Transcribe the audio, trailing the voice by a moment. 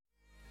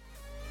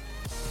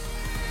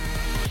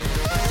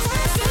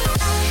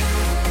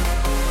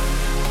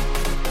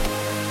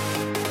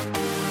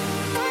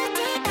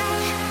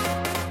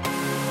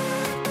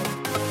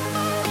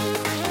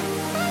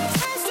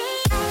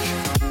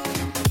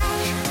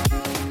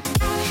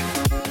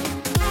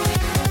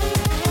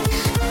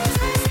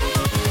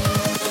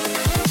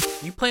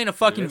playing a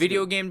fucking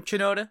video game,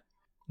 Chinoda?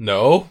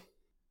 No.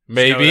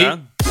 Maybe.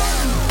 Shinoda?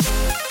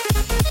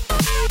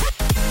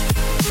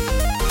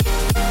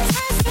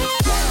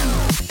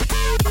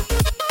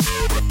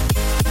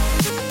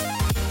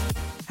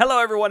 Hello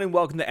everyone and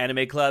welcome to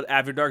Anime Club,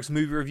 After Dark's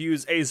movie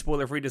reviews, a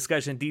spoiler-free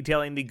discussion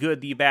detailing the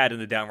good, the bad,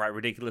 and the downright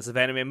ridiculous of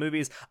anime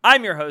movies.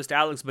 I'm your host,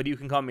 Alex, but you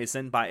can call me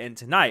Senpai, and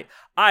tonight,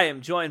 I am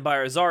joined by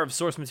our czar of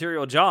source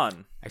material,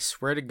 John. I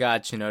swear to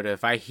God, Chinoda,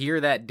 if I hear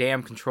that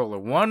damn controller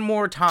one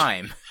more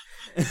time...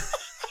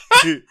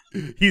 I'm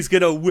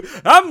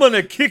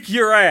gonna kick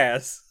your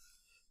ass!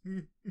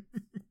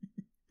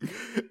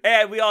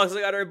 And we also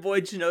got our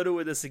boy Chinoda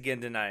with us again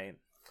tonight.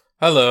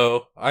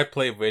 Hello. I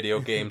play video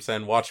games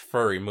and watch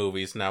furry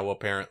movies now,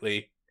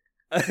 apparently.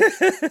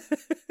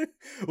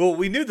 Well,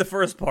 we knew the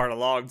first part a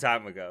long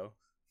time ago.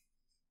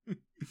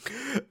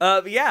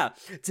 But yeah,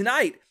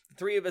 tonight,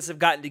 three of us have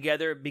gotten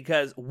together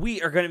because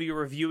we are going to be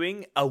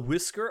reviewing A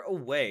Whisker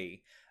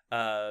Away.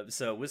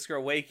 So Whisker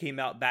Away came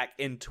out back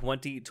in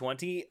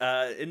 2020,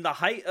 in the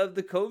height of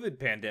the COVID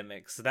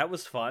pandemic. So that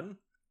was fun.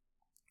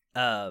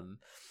 So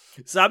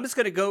I'm just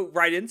going to go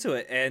right into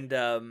it and,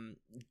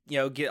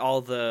 get all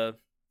the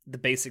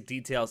basic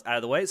details out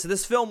of the way. So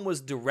this film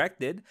was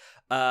directed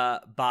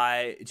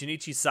by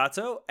Junichi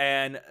Sato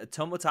and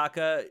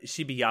Tomotaka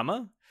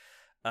Shibayama.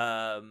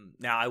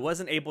 Now, I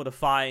wasn't able to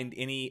find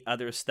any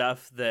other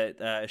stuff that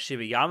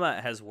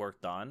Shibayama has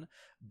worked on,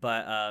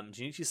 but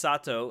Junichi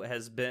Sato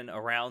has been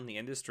around the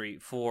industry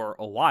for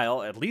a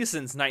while, at least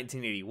since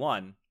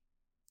 1981.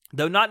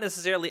 Though not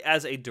necessarily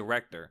as a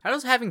director. How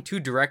does having two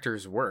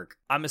directors work?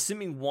 I'm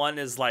assuming one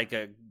is like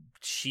a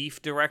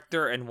chief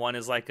director and one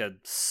is like a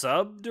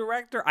sub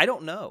director. I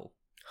don't know.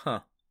 Huh.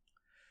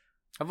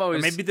 Or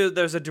maybe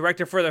there's a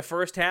director for the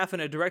first half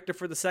and a director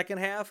for the second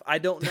half. I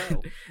don't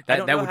know.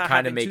 that would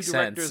kind of make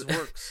sense.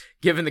 Works.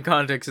 Given the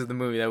context of the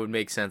movie, that would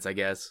make sense, I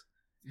guess.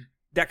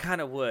 That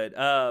kind of would.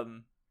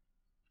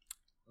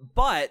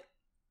 But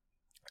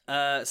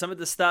some of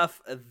the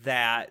stuff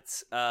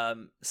that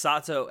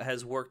Sato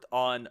has worked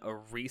on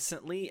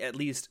recently, at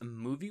least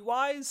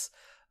movie-wise,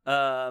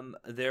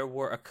 there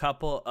were a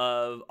couple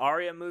of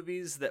Aria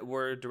movies that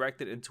were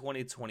directed in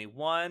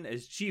 2021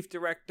 as chief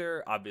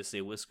director, obviously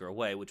Whisker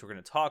Away, which we're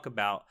going to talk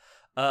about.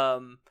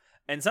 And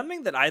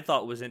something that I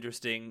thought was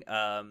interesting,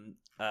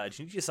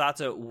 Junichi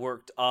Sato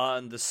worked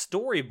on the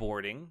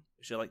storyboarding,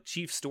 like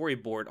chief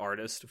storyboard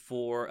artist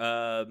for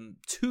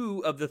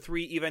 2 of the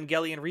 3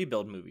 Evangelion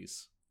Rebuild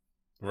movies.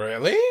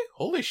 Really?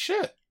 Holy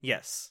shit.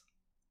 Yes.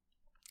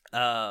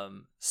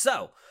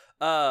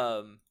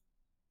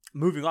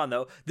 Moving on,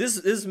 though,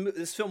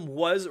 this film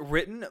was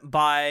written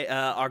by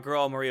our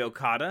girl Marie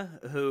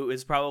Okada, who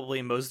is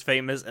probably most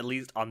famous, at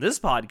least on this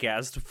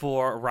podcast,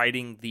 for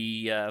writing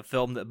the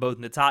film that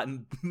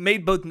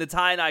made both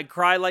Natai and I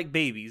cry like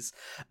babies.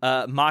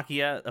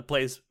 Makia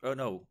plays... Oh,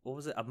 no. What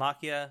was it?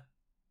 Makia...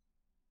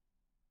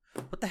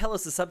 What the hell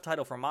is the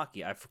subtitle for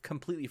Makia? I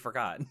completely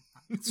forgot.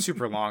 It's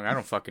super long. I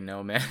don't fucking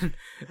know, man.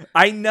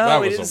 I know,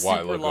 that it was is a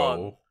while super ago.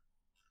 long.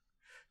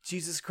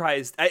 Jesus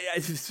Christ.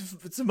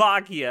 It's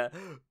Makia.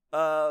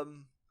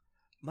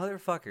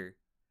 Motherfucker.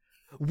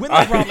 When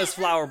the Promised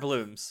Flower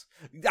Blooms.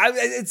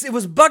 It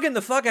was bugging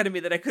the fuck out of me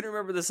that I couldn't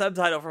remember the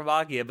subtitle for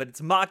Makia, but it's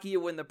Makia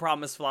When the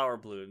Promised Flower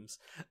Blooms.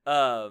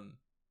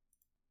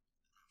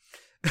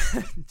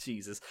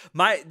 Jesus.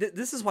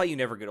 This is why you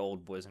never get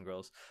old, boys and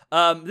girls.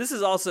 This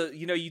is also,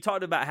 you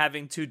talked about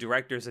having 2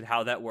 directors and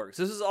how that works.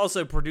 This is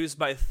also produced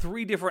by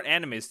 3 different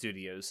anime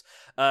studios.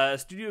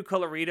 Studio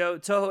Colorido,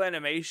 Toho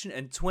Animation,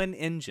 and Twin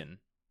Engine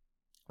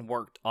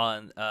worked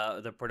on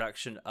the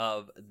production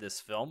of this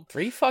film.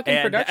 3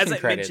 fucking production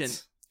credits.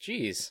 Mentioned,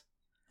 jeez.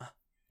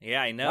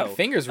 Yeah, I know. A lot of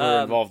fingers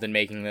were involved in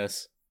making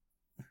this.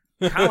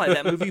 Kind of like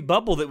that movie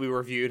Bubble that we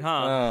reviewed,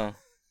 huh?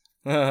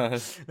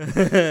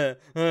 That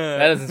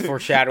isn't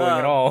foreshadowing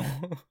at all.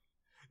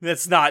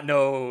 It's not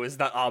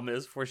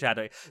ominous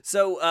foreshadowing.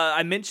 So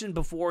I mentioned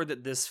before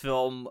that this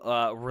film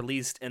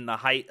released in the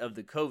height of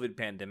the COVID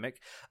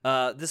pandemic.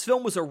 This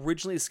film was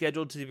originally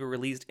scheduled to be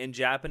released in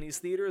Japanese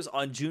theaters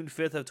on June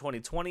 5th of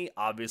 2020.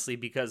 Obviously,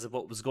 because of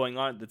what was going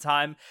on at the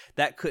time,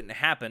 that couldn't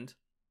happen.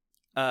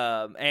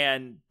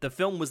 And the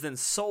film was then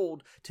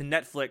sold to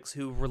Netflix,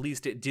 who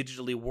released it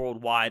digitally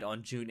worldwide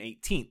on June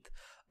 18th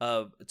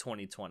of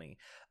 2020.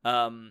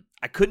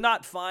 I could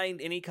not find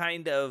any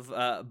kind of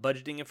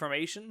budgeting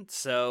information,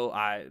 so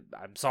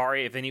I'm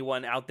sorry if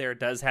anyone out there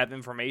does have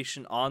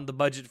information on the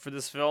budget for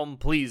this film.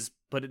 Please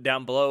put it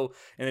down below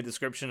in the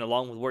description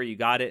along with where you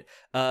got it.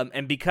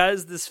 And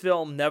because this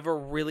film never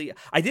really...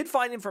 I did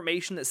find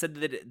information that said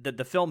that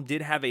the film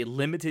did have a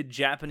limited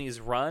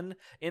Japanese run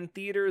in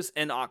theaters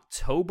in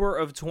October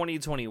of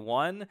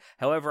 2021.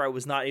 However, I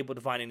was not able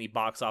to find any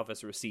box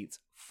office receipts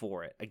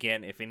for it.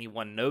 Again, if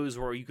anyone knows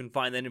where you can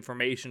find that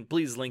information,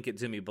 please link it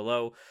to me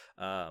below.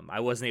 I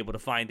wasn't able to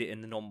find it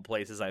in the normal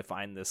places I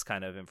find this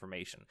kind of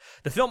information.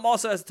 The film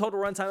also has a total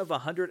runtime of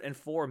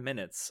 104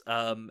 minutes,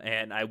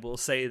 and I will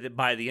say that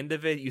by the end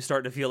of it, you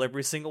start to feel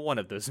every single one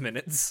of those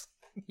minutes.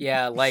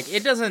 Yeah, like,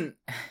 it doesn't...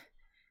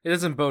 it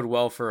doesn't bode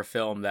well for a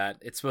film that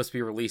it's supposed to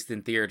be released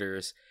in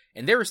theaters,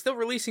 and they were still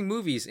releasing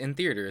movies in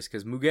theaters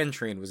because Mugen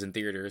Train was in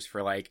theaters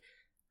for like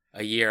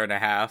a year and a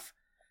half.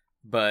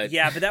 But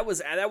yeah, but that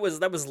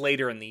was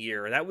later in the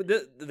year. That was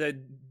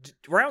the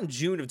around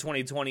June of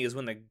 2020 is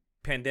when the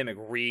pandemic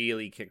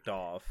really kicked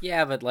off.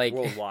 Yeah, but like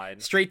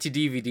worldwide, straight to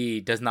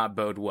DVD does not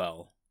bode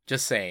well.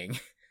 Just saying,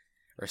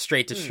 or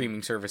straight to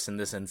streaming service in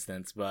this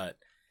instance. But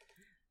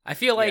I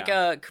feel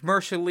like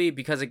commercially,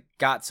 because it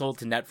got sold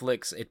to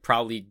Netflix, it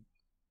probably,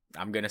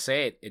 I'm gonna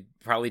say it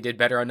probably did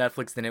better on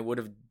Netflix than it would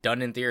have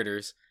done in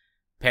theaters,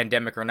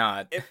 pandemic or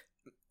not.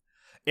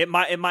 It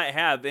might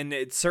have, and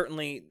it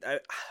certainly.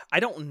 I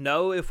don't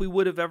know if we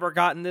would have ever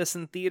gotten this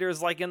in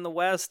theaters like in the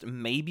West.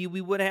 Maybe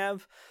we would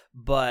have,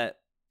 but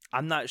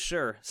I'm not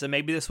sure. So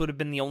maybe this would have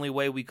been the only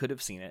way we could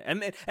have seen it,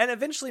 and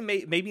eventually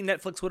maybe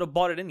Netflix would have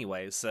bought it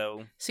anyway.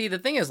 So see, the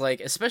thing is, like,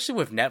 especially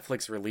with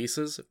Netflix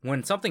releases,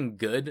 when something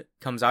good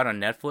comes out on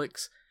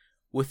Netflix,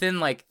 within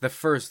like the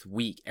first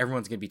week,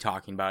 everyone's gonna be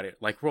talking about it,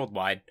 like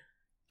worldwide.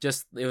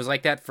 Just it was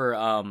like that for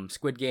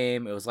Squid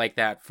Game. It was like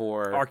that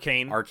for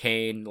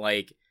Arcane,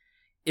 like.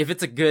 If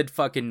it's a good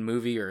fucking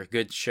movie or a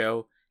good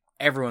show,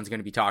 everyone's going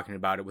to be talking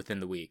about it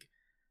within the week.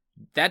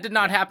 That did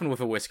not happen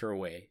with A Whisker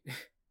Away.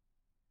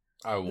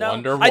 I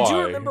wonder why. I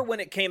do remember when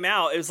it came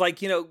out, it was like,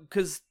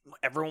 because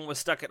everyone was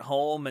stuck at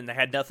home and they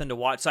had nothing to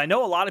watch. So I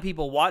know a lot of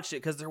people watched it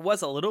because there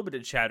was a little bit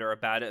of chatter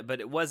about it, but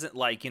it wasn't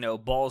like,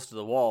 balls to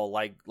the wall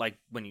like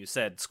when you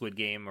said Squid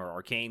Game or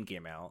Arcane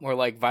came out. Or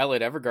like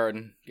Violet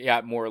Evergarden.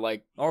 Yeah, more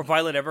like... Or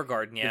Violet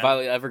Evergarden, yeah. The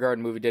Violet Evergarden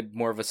movie did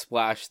more of a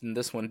splash than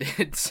this one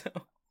did, so...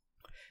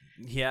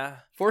 Yeah.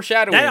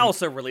 Foreshadowing. That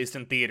also released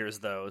in theaters,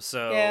 though,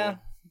 so... Yeah,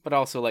 but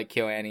also, like,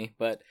 Kill Annie.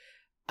 But,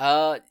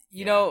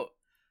 you know,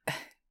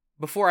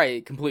 before I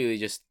completely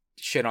just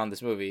shit on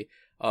this movie,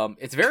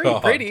 it's very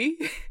pretty.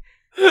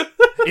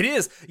 It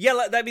is.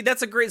 Yeah, I mean,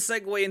 that's a great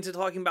segue into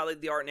talking about,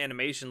 like, the art and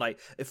animation. Like,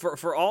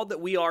 for all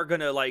that we are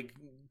gonna, like,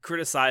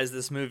 criticize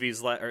this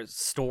movie's or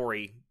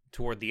story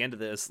toward the end of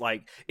this,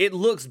 like, it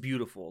looks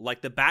beautiful.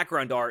 Like, the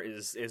background art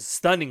is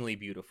stunningly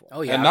beautiful.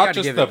 Oh, yeah. And not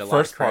just the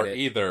first part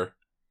either.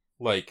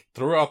 Like,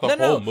 throughout the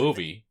whole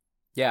movie.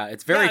 Yeah,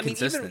 it's very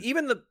consistent.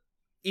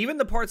 Even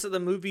the parts of the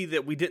movie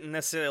that we didn't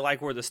necessarily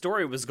like where the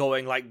story was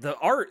going, like, the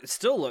art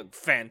still looked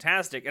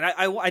fantastic. And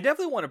I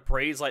definitely want to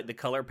praise, like, the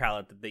color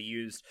palette that they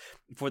used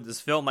for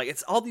this film. Like,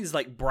 it's all these,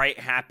 like, bright,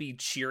 happy,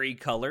 cheery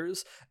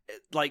colors,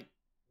 like,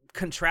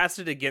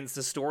 contrasted against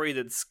a story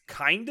that's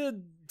kind of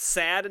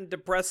sad and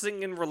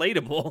depressing and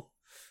relatable.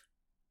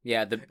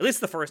 Yeah, at least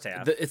the first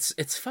half. It's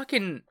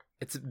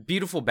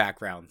beautiful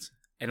backgrounds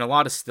and a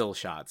lot of still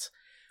shots.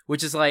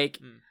 Which is like,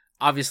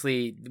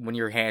 obviously, when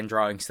you're hand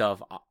drawing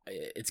stuff,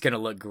 it's going to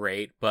look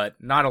great, but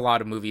not a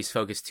lot of movies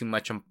focus too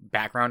much on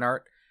background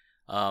art.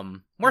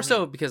 More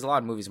so because a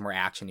lot of movies are more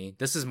actiony.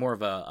 This is more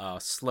of a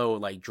slow,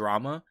 like,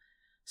 drama.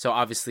 So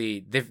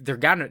obviously, they're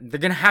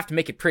gonna have to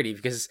make it pretty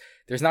because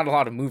there's not a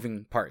lot of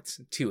moving parts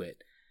to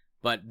it.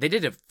 But they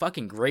did a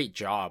fucking great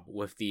job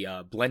with the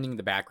blending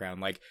the background.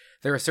 Like,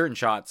 there are certain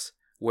shots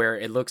where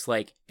it looks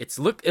like it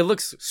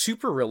looks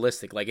super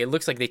realistic. Like, it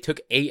looks like they took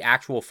a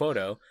actual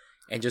photo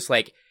and just,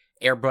 like,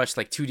 airbrushed,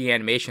 like, 2D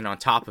animation on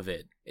top of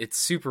it. It's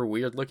super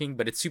weird looking,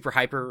 but it's super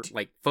hyper,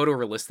 like,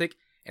 photorealistic,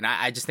 and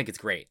I just think it's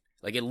great.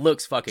 Like, it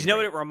looks fucking Do you know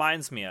great. what it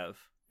reminds me of?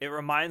 It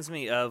reminds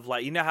me of,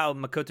 like, you know how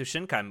Makoto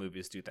Shinkai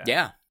movies do that?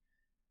 Yeah.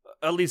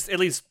 At least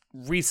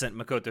recent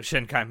Makoto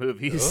Shinkai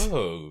movies.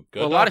 Oh,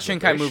 good. Well, a lot of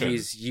Shinkai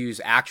movies use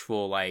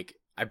actual, like,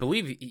 I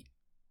believe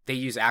they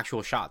use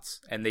actual shots,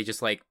 and they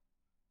just, like,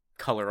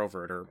 color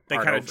over it, or they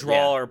kind of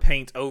draw or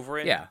paint over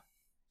it. Yeah.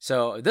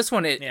 So this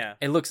one,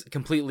 it looks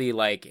completely,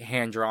 like,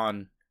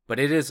 hand-drawn, but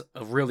it is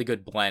a really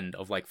good blend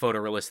of, like,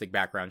 photorealistic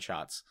background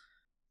shots.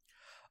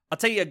 I'll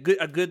tell you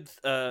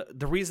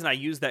the reason I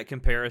use that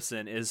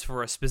comparison is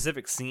for a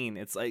specific scene.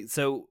 It's like,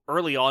 so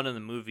early on in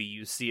the movie,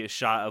 you see a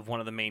shot of one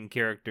of the main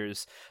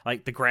characters,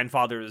 like the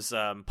grandfather's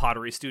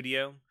pottery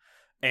studio.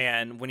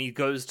 And when he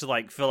goes to,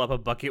 like, fill up a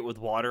bucket with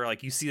water,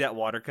 like, you see that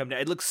water come down.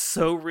 It looks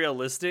so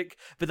realistic.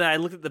 But then I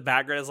looked at the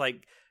background, I was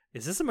like,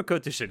 is this a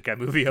Makoto Shinkai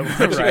movie I'm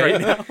watching right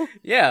now?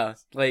 Yeah,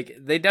 like,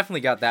 they definitely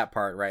got that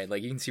part right.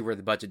 Like, you can see where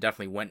the budget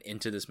definitely went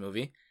into this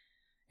movie.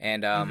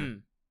 And I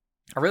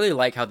really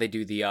like how they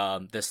do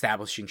the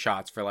establishing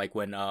shots for, like,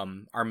 when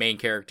our main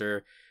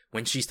character,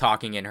 when she's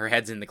talking and her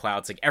head's in the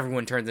clouds, like,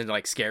 everyone turns into,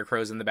 like,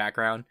 scarecrows in the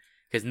background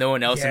because no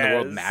one else in the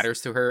world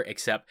matters to her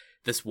except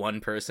this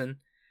one person.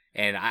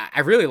 And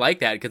I really like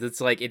that because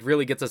it's like it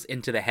really gets us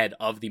into the head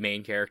of the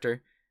main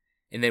character.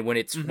 And then when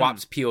it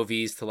swaps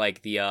POVs to,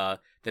 like, the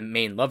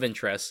main love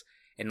interest,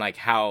 and, like,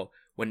 how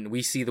when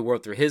we see the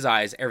world through his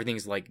eyes,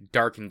 everything's, like,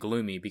 dark and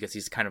gloomy because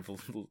he's kind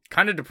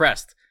of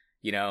depressed,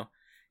 you know.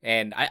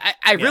 And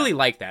I really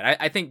like that.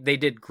 I think they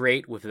did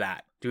great with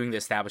that, doing the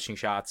establishing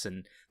shots,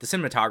 and the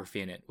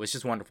cinematography in it was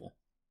just wonderful.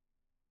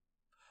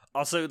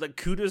 Also, like,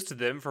 kudos to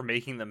them for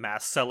making the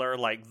Mask Seller,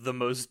 like, the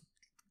most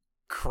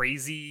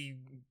crazy,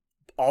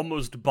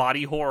 almost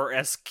body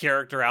horror-esque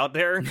character out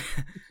there.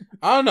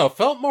 I don't know,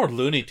 felt more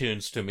Looney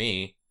Tunes to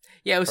me.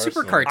 Yeah, it was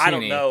personally. super cartoony. I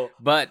don't know.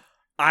 But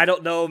I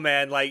don't know,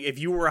 man. Like, if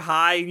you were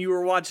high and you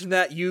were watching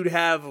that, you'd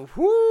have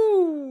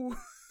whoo.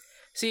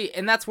 See,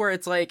 and that's where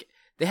it's like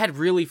they had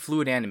really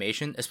fluid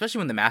animation, especially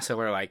when the mask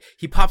seller, like,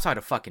 he pops out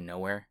of fucking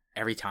nowhere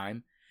every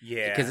time.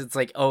 Yeah, because it's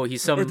like, oh,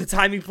 he's some. Or the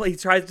time he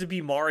tries to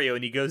be Mario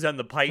and he goes down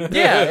the pipe.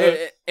 Yeah,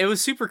 it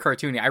was super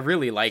cartoony. I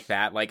really like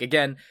that. Like,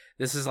 again,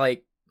 this is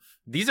like,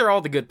 these are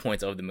all the good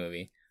points of the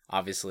movie.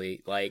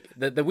 Obviously, like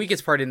the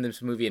weakest part in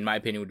this movie, in my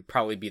opinion, would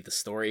probably be the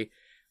story,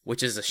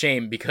 which is a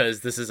shame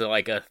because this is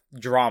like a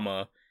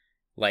drama,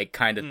 like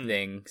kind of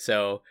thing.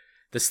 So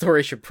the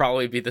story should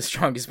probably be the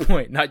strongest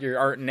point, not your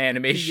art and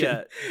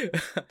animation.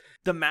 Yeah.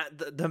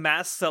 The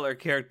mask seller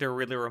character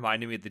really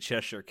reminded me of the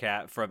Cheshire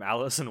Cat from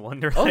Alice in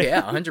Wonderland. Oh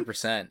yeah,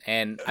 100%.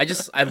 And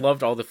I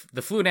loved all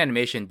the fluid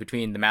animation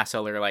between the mask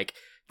seller, like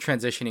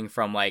transitioning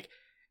from like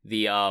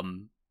the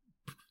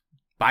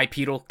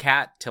bipedal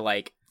cat to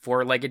like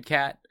four-legged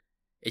cat.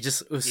 It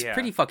was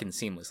pretty fucking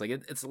seamless. Like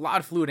it's a lot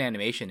of fluid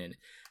animation in it.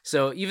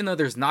 So even though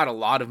there's not a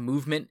lot of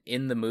movement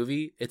in the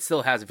movie, it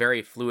still has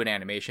very fluid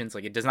animations.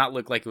 Like it does not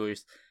look like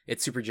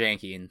it's super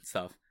janky and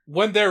stuff.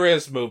 When there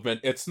is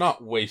movement, it's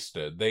not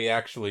wasted. They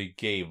actually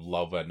gave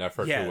love and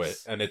effort to it,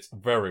 and it's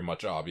very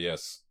much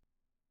obvious.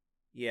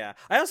 Yeah.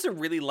 I also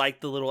really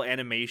like the little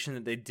animation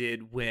that they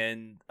did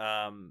when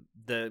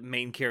the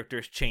main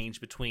characters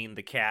change between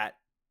the cat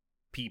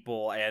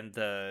people and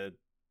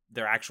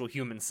their actual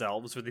human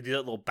selves, where they do that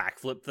little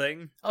backflip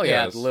thing. Oh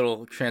yeah, the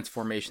little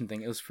transformation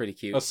thing. It was pretty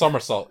cute. A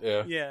somersault,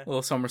 yeah. Yeah. A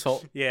little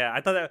somersault. Yeah,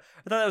 I thought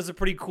that was a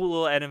pretty cool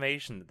little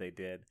animation that they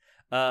did.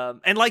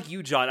 And like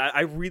you, John,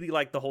 I really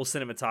like the whole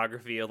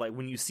cinematography of like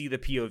when you see the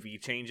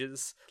POV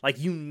changes, like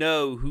you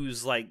know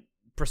whose like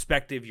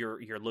perspective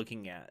you're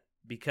looking at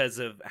because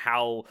of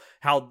how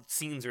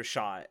scenes are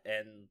shot,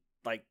 and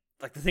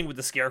like the thing with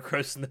the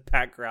scarecrows in the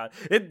background.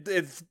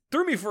 It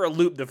threw me for a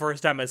loop the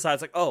first time I saw it.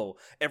 It's like, oh,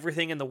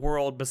 everything in the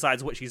world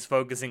besides what she's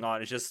focusing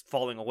on is just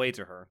falling away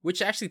to her.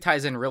 Which actually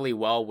ties in really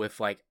well with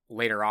like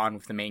later on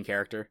with the main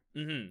character.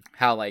 Mm-hmm.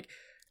 How like,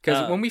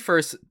 because when we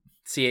first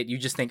see it, you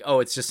just think, oh,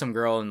 it's just some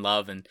girl in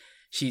love, and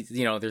she's,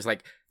 there's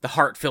like the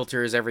heart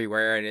filters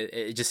everywhere, and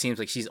it just seems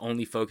like she's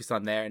only focused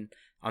on there and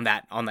on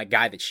that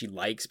guy that she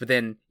likes. But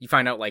then you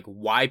find out like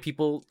why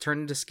people turn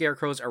into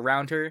scarecrows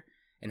around her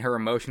and her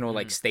emotional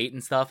like state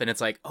and stuff, and it's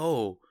like,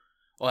 oh,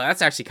 well,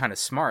 that's actually kind of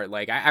smart.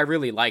 Like I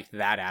really liked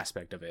that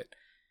aspect of it,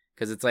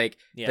 because it's like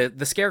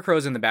the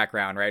scarecrows in the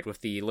background, right, with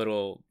the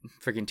little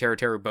freaking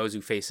Teru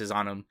Bozu faces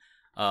on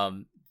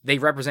them. They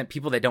represent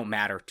people that don't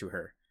matter to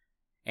her,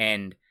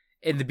 and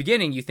in the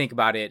beginning, you think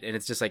about it, and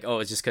it's just like, oh,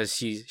 it's just because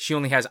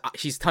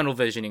she's tunnel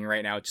visioning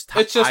right now. It's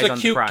just a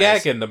cute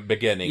gag in the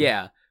beginning.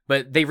 Yeah,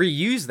 but they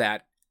reuse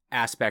that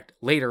aspect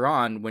later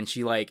on when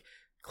she like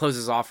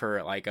closes off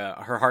her like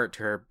her heart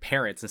to her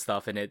parents and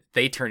stuff, and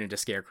they turn into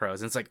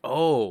scarecrows. And it's like,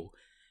 oh,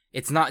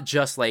 it's not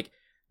just like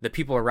the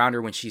people around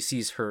her when she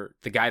sees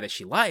the guy that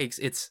she likes.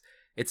 It's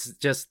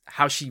just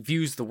how she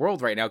views the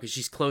world right now, because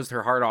she's closed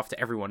her heart off to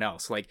everyone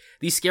else. Like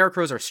these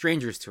scarecrows are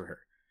strangers to her.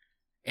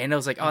 And I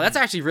was like, oh, that's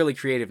actually really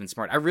creative and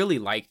smart. I really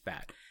liked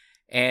that.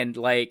 And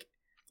like,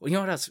 well, you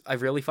know what else I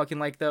really fucking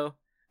like though?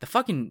 The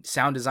fucking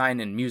sound design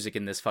and music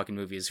in this fucking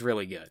movie is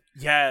really good.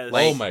 Yeah.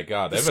 Like, oh my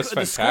god, that was fantastic.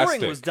 The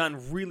scoring was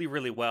done really,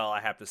 really well, I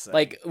have to say.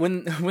 Like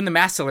when the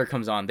mask seller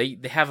comes on, they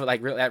have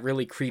like that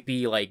really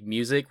creepy like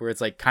music where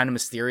it's like kind of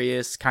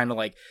mysterious, kind of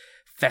like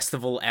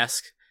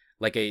festival-esque,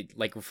 like a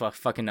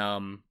fucking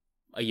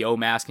a yo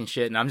mask and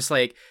shit. And I'm just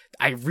like,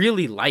 I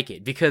really like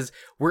it, because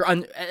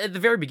at the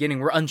very beginning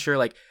we're unsure,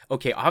 like,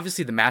 okay,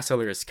 obviously the mask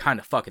seller is kind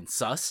of fucking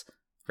sus,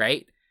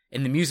 right?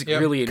 And the music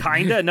really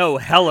kinda no,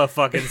 hella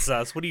fucking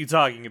sus. What are you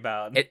talking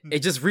about? It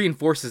just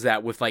reinforces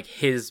that with like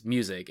his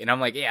music, and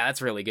I'm like, yeah,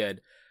 that's really good.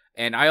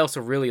 And I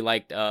also really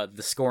liked the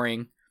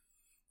scoring,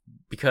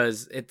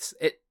 because it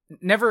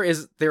never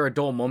is there a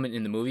dull moment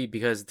in the movie,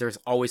 because there's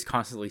always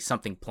constantly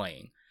something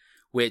playing,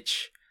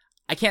 which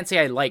I can't say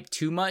I like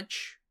too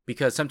much,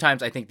 because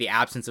sometimes I think the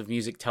absence of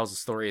music tells a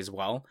story as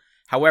well.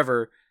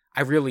 However,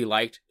 I really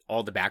liked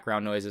all the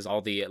background noises,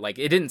 all the like.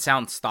 It didn't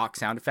sound stock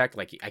sound effect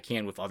like I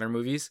can with other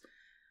movies.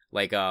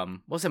 Like,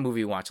 what was that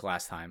movie we watched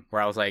last time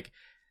where I was like,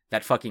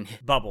 that fucking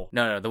Bubble?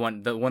 No, the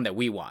one that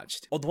we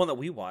watched. Oh, the one that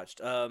we watched.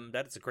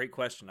 That is a great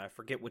question. I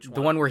forget which one.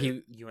 The one where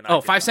you and I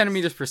 5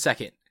 centimeters per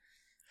second.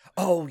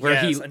 Oh, where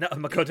yes, a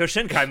Makoto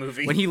Shinkai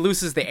movie. When he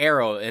loses the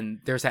arrow and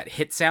there's that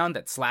hit sound,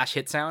 that slash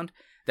hit sound.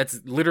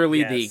 That's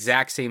literally the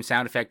exact same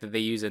sound effect that they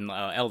use in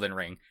Elden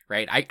Ring,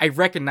 right? I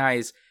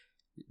recognize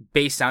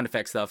base sound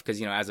effect stuff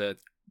because, as a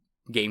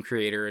game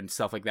creator and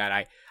stuff like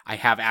that, I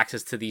have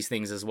access to these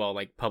things as well,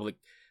 like public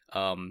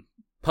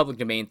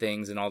domain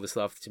things and all this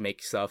stuff to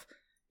make stuff.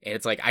 And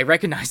it's like, I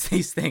recognize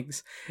these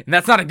things, and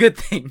that's not a good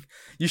thing.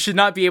 You should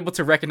not be able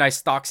to recognize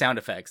stock sound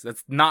effects.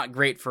 That's not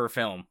great for a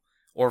film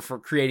or for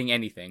creating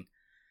anything.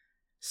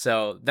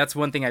 So that's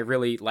one thing I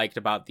really liked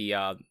about the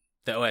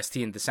OST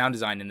and the sound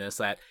design in this,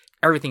 that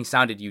everything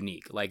sounded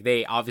unique. Like,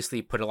 they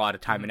obviously put a lot of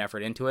time and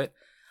effort into it.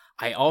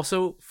 I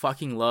also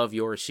fucking love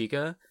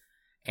Yorushika,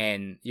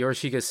 and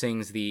Yorushika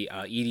sings the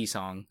Edie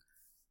song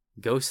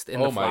Ghost in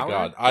the Flower. Oh my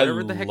god, I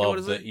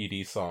love the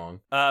ED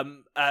song.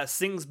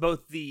 Sings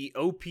both the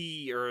OP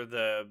or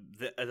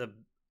the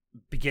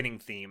beginning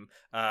theme,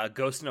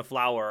 Ghost in a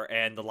Flower,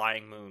 and the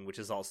Lying Moon, which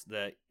is also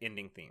the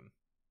ending theme.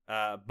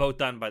 Both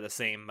done by the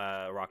same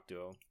rock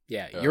duo.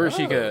 Yeah,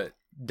 Yorushika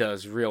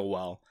does real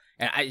well,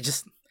 and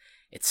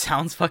it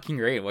sounds fucking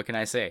great. What can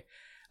I say?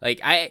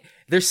 Like,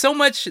 there's so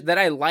much that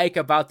I like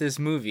about this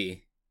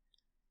movie,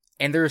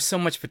 and there's so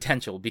much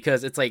potential,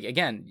 because it's like,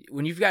 again,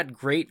 when you've got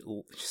great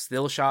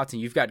still shots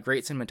and you've got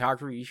great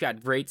cinematography, you've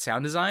got great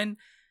sound design,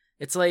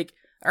 it's like,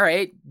 all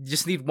right, you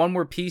just need one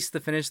more piece to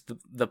finish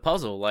the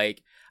puzzle.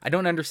 Like, I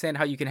don't understand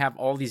how you can have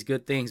all these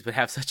good things but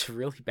have such a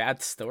really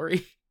bad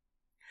story.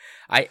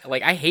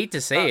 I hate to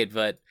say it,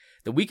 but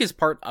the weakest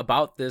part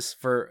about this,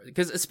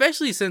 because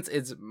especially since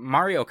it's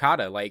Mari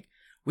Okada, like,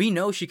 we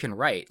know she can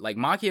write. Like,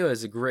 Makio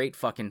is a great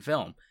fucking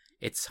film.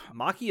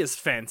 Maki is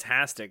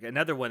fantastic.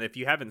 Another one, if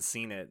you haven't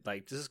seen it,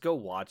 like, just go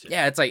watch it.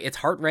 Yeah, it's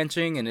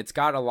heart-wrenching, and it's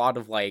got a lot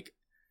of, like,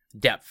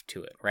 depth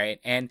to it, right?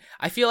 And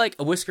I feel like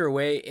A Whisker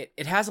Away,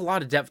 it has a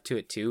lot of depth to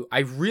it, too. I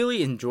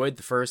really enjoyed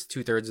the first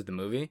 2/3 of the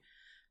movie,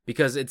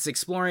 because it's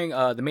exploring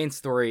the main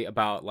story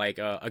about, like,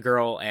 a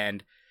girl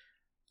and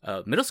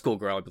middle school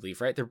girl, I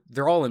believe, right?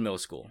 They're all in middle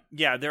school.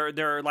 Yeah,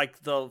 they're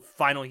like the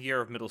final year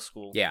of middle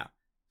school. Yeah.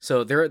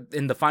 So they're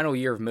in the final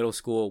year of middle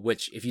school,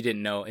 which, if you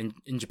didn't know, in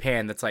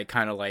Japan, that's like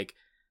kind of like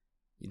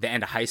the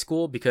end of high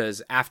school,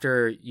 because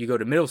after you go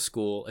to middle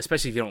school,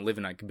 especially if you don't live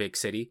in like a big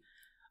city,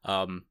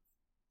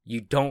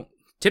 you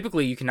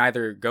can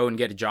either go and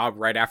get a job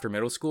right after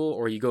middle school,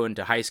 or you go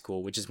into high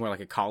school, which is more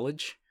like a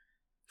college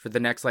for the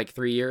next like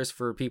 3 years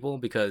for people,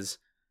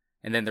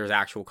 and then there's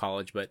actual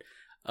college, but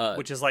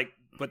which is like,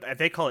 but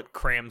they call it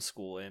cram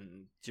school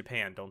in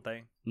Japan, don't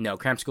they? No,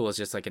 cram school is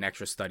just like an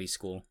extra study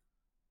school.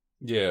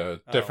 Yeah,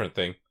 different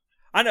thing.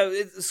 I know,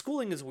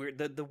 schooling is weird.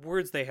 The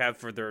words they have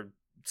for their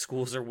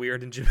schools are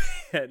weird in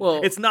Japan.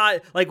 Well, it's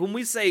not like when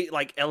we say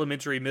like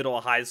elementary, middle,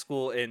 high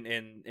school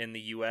in the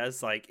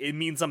US, like it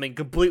means something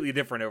completely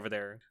different over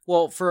there.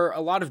 Well, for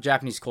a lot of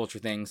Japanese culture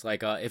things,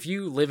 like if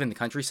you live in the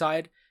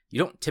countryside, you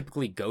don't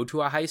typically go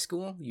to a high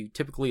school. You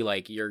typically,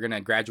 like, you're going to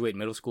graduate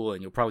middle school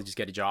and you'll probably just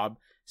get a job.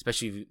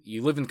 Especially if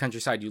you live in the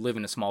countryside, you live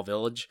in a small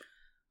village.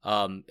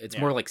 It's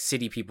more like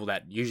city people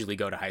that usually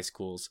go to high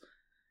schools.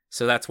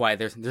 So that's why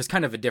there's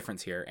kind of a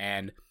difference here.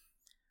 And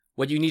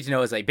what you need to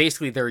know is, like,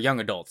 basically they're young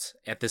adults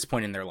at this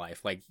point in their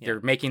life. Like, they're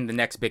making the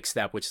next big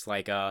step, which is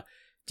like,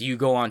 do you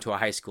go on to a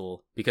high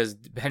school? Because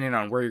depending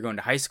on where you're going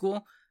to high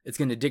school, it's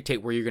going to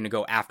dictate where you're going to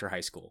go after high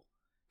school.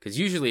 Because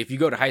usually if you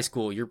go to high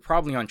school, you're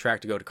probably on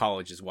track to go to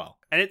college as well.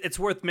 And it's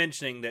worth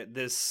mentioning that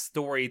this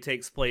story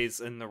takes place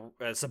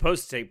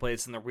supposed to take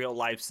place in the real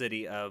life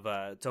city of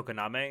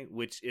Tokoname,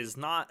 which is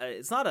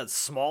it's not a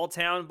small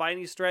town by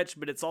any stretch,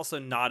 but it's also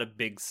not a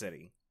big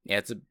city. Yeah,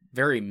 it's a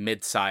very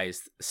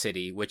mid-sized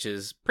city, which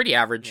is pretty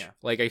average. Yeah.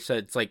 Like I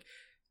said,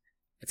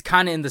 it's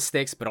kind of in the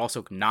sticks, but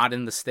also not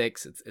in the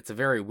sticks. It's a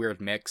very weird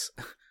mix.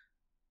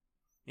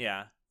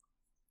 Yeah.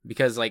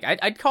 Because, like,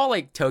 I'd call,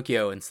 like,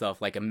 Tokyo and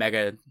stuff like a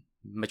mega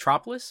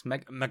metropolis,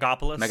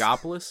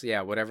 megapolis, yeah,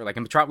 whatever, like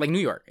a like New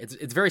York.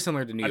 It's very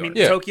similar to New York. I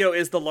mean, Tokyo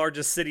is the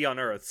largest city on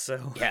Earth,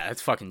 so yeah,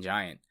 it's fucking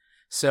giant.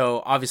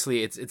 So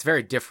obviously, it's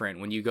very different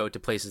when you go to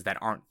places that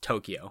aren't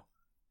Tokyo.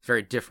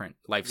 Very different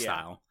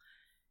lifestyle,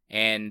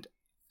 and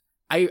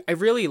I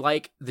really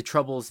like the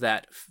troubles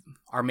that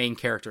our main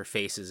character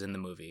faces in the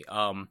movie.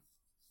 God,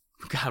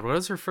 what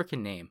was her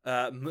freaking name?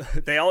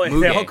 They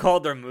all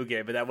called her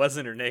Muge, but that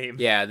wasn't her name.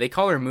 Yeah, they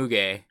call her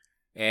Muge,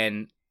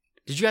 and.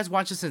 Did you guys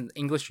watch this in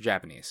English or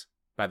Japanese,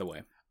 by the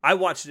way? I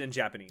watched it in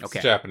Japanese.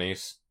 Okay.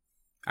 Japanese.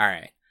 All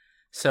right.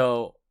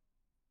 So,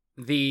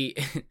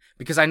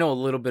 because I know a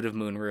little bit of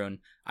Moonruin,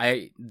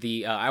 I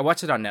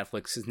watched it on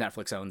Netflix, because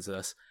Netflix owns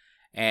this,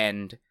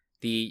 and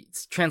the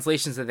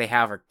translations that they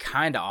have are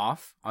kind of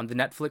off on the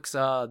Netflix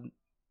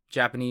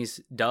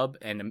Japanese dub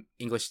and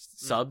English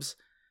subs,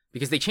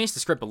 because they changed the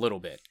script a little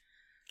bit.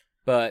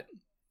 But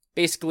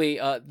basically,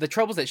 the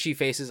troubles that she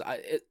faces,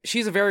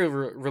 she's a very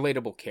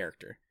relatable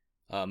character.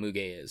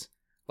 Muge is.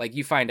 Like,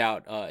 you find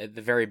out at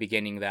the very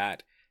beginning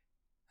that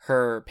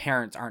her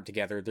parents aren't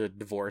together, they're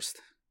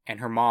divorced, and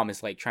her mom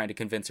is, like, trying to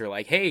convince her,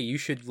 like, hey, you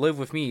should live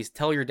with me,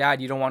 tell your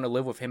dad you don't want to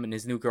live with him and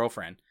his new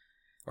girlfriend,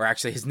 or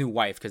actually his new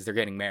wife, because they're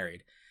getting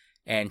married.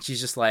 And she's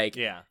just like,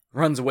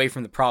 runs away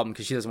from the problem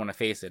because she doesn't want to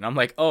face it. And I'm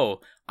like, oh,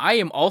 I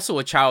am also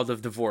a child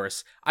of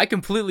divorce. I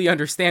completely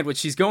understand what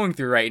she's going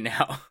through right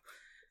now.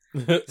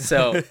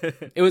 So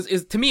it was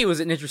to me, it was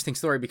an interesting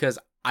story because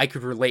I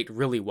could relate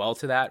really well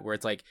to that, where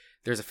it's like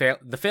there's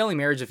the failing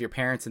marriage of your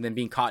parents, and then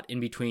being caught in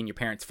between your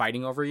parents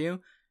fighting over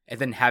you, and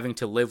then having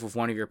to live with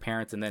one of your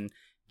parents, and then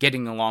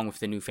getting along with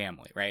the new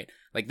family, right?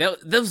 Like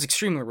that was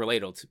extremely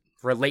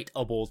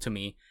relatable to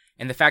me,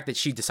 and the fact that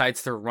she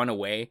decides to run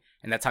away,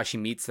 and that's how she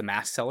meets the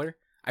mask seller,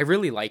 I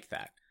really like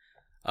that.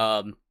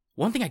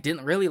 One thing I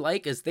didn't really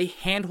like is they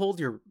hold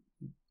your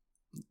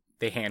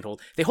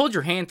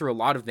hand through a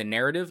lot of the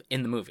narrative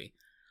in the movie.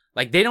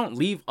 Like, they don't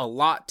leave a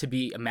lot to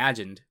be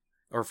imagined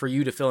or for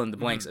you to fill in the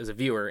blanks as a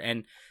viewer.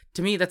 And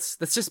to me that's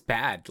just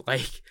bad.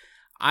 Like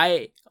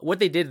what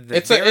they did at the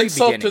it's very an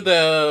insult beginning, to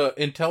the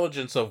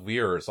intelligence of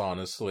viewers,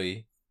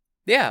 honestly.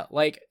 Yeah,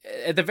 like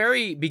at the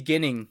very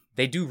beginning,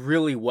 they do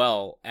really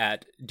well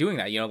at doing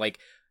that. Like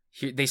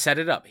they set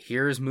it up.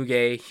 Here's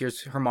Muge,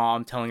 here's her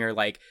mom telling her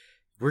like,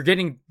 we're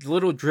getting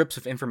little drips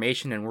of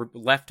information and we're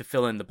left to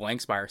fill in the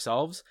blanks by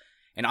ourselves.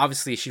 And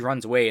obviously she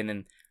runs away and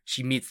then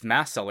she meets the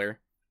mask seller.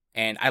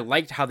 And I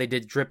liked how they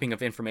did dripping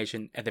of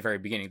information at the very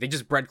beginning. They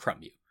just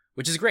breadcrumb you,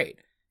 which is great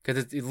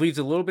because it leaves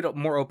a little bit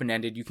more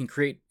open-ended. You can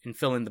create and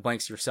fill in the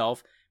blanks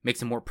yourself,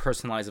 makes it more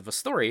personalized of a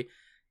story,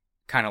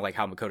 kind of like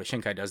how Makoto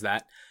Shinkai does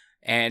that.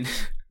 And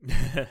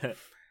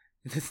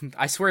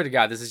I swear to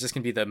God, this is just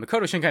going to be the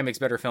Makoto Shinkai makes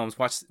better films.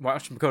 Watch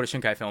Makoto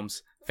Shinkai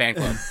films fan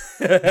club.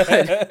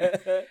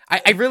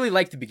 I really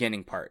like the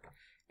beginning part.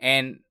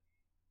 And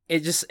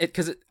because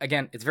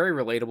it's very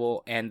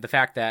relatable. And the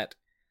fact that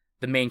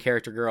the main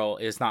character girl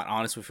is not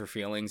honest with her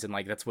feelings. And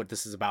like, that's what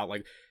this is about.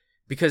 Like,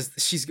 because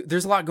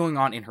there's a lot going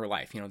on in her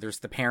life. There's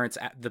the parents,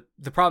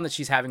 the problem that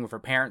she's having with her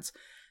parents,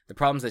 the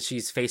problems that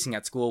she's facing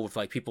at school with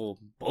like people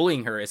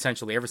bullying her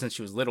essentially ever since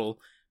she was little,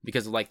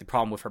 because of like the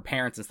problem with her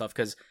parents and stuff.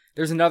 Because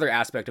there's another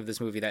aspect of this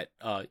movie that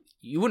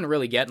you wouldn't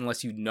really get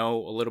unless you know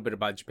a little bit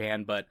about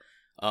Japan. But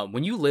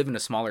when you live in a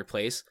smaller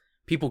place,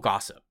 people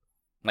gossip.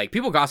 Like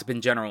people gossip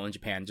in general in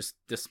Japan. Just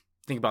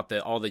think about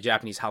all the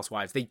Japanese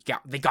housewives. They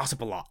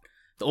gossip a lot.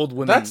 The old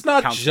women. That's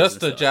not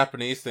just a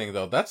Japanese thing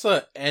though. That's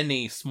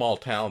any small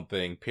town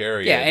thing.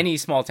 Period. Yeah, any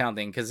small town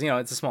thing because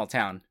it's a small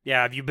town.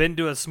 Yeah, have you been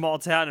to a small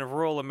town in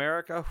rural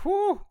America?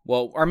 Whew.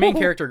 Well, our main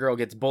character girl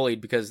gets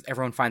bullied because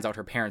everyone finds out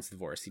her parents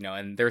divorced.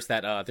 And there's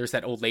that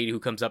old lady who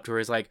comes up to her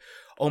is like,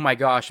 "Oh my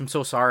gosh, I'm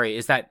so sorry.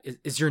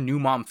 Is your new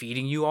mom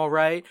feeding you all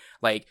right?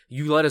 Like,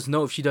 you let us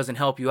know if she doesn't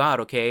help you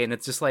out, okay?" And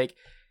it's just like,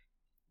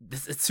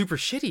 it's super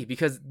shitty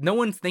because no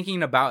one's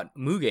thinking about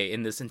Muge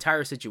in this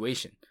entire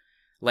situation.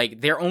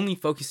 Like, they're only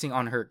focusing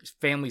on her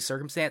family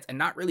circumstance and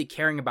not really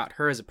caring about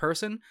her as a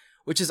person,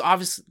 which is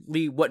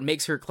obviously what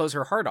makes her close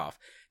her heart off.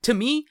 To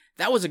me,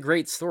 that was a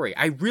great story.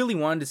 I really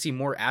wanted to see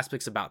more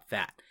aspects about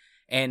that.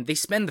 And they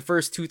spend the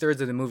first 2/3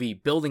 of the movie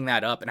building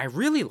that up, and I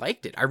really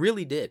liked it. I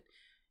really did.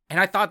 And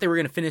I thought they were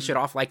going to finish it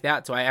off like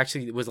that, so I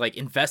actually was, like,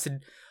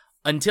 invested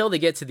until they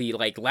get to the,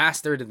 like,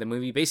 last third of the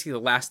movie, basically the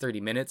last 30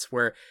 minutes,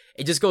 where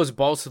it just goes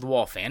balls to the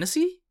wall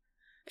fantasy.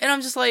 And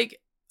I'm just like,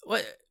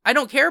 what? I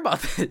don't care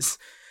about this.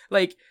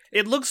 Like,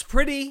 it looks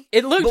pretty.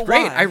 It looks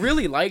great. Why? I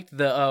really liked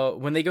the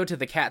when they go to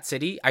the Cat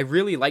City. I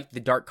really liked the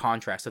dark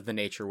contrast of the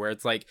nature, where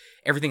it's like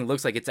everything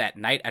looks like it's at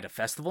night at a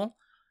festival,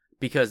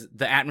 because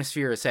the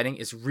atmosphere setting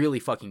is really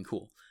fucking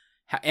cool.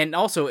 And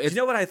also, do you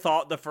know what I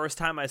thought the first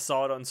time I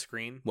saw it on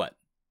screen? What?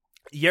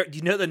 Yeah, do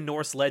you know the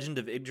Norse legend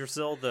of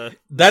Yggdrasil?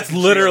 That's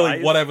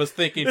literally what I was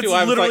thinking too.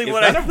 I was like, is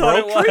that a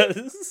broke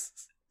tree?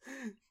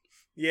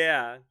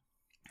 Yeah.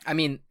 I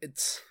mean,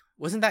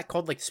 wasn't that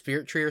called like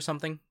Spirit Tree or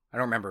something? I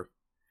don't remember.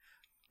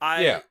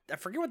 I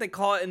forget what they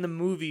call it in the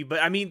movie,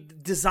 but I mean,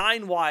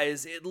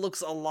 design-wise, it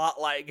looks a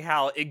lot like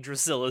how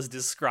Yggdrasil is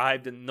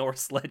described in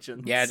Norse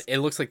legends. Yeah, it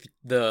looks like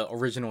the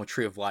original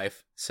Tree of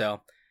Life.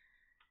 So,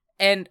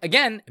 and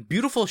again,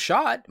 beautiful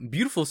shot,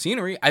 beautiful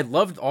scenery. I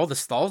loved all the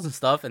stalls and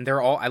stuff, and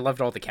I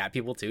loved all the cat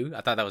people too. I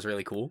thought that was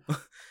really cool.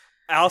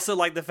 I also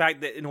like the fact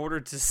that in order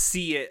to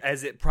see it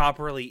as it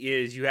properly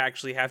is, you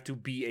actually have to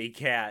be a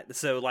cat.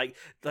 So like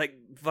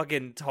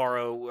fucking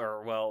Taro,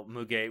 or well,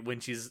 Muge, when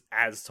she's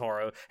as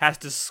Taro, has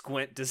to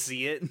squint to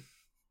see it.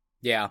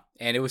 Yeah,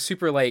 and it was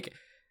super like,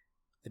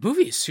 the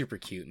movie is super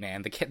cute,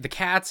 man. The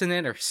cats in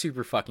it are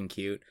super fucking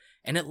cute,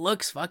 and it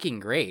looks fucking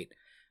great.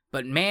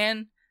 But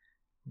man,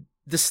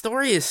 the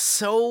story is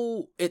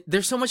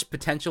there's so much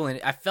potential in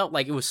it. I felt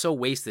like it was so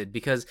wasted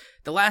because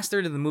the last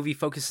third of the movie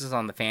focuses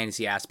on the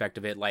fantasy aspect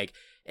of it. Like,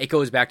 it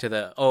goes back to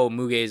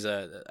Muge's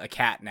a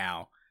cat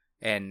now,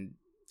 and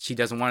she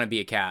doesn't want to be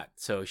a cat,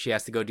 so she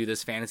has to go do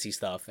this fantasy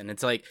stuff. And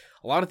it's like,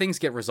 a lot of things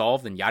get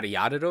resolved and yada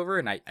yada'd over,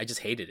 and I just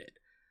hated it.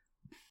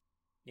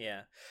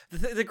 Yeah,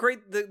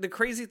 the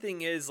crazy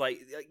thing is, like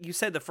you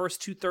said, the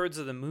first 2/3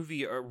 of the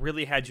movie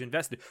really had you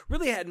invested.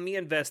 Really had me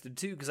invested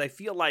too, because I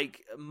feel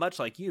like, much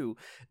like you,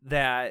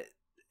 that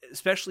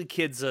especially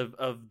kids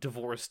of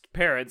divorced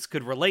parents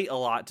could relate a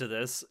lot to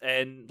this,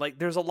 and like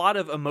there's a lot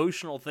of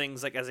emotional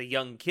things, like as a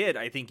young kid,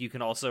 I think you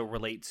can also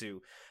relate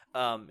to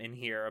in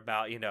here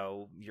about,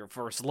 your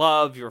first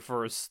love, your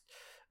first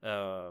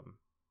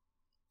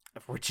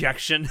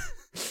rejection.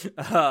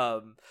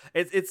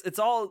 It's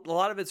all, a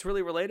lot of it's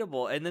really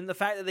relatable, and then the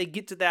fact that they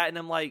get to that, and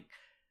I'm like,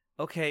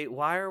 okay,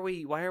 why are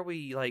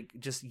we like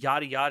just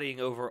yada-yadaing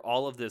over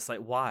all of this? Like,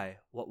 why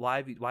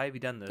have you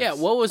done this? Yeah,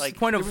 what was like, the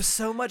point of? There was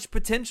so much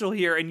potential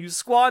here, and you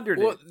squandered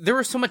it. There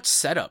was so much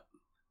setup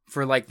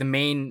for like the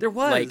main. There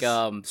was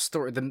like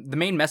story. The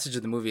main message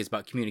of the movie is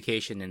about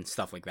communication and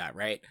stuff like that,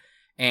 right?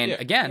 And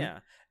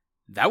again,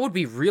 that would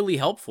be really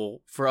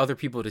helpful for other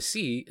people to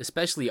see,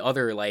 especially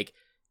other like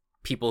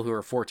people who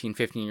are 14,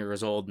 15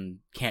 years old and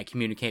can't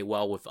communicate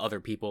well with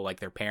other people, like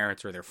their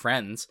parents or their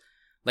friends.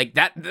 Like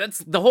that's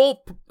the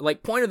whole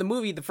like point of the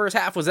movie. The first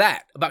half was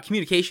that about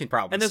communication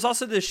problems. And there's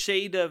also the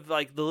shade of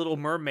like the Little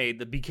Mermaid,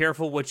 the be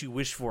careful what you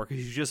wish for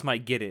because you just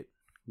might get it.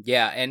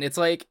 Yeah, and it's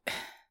like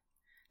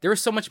there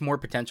was so much more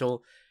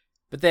potential,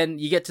 but then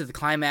you get to the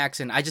climax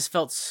and I just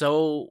felt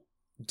so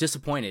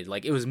disappointed.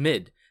 Like it was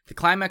mid. The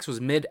climax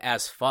was mid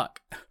as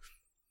fuck.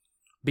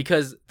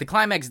 Because the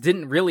climax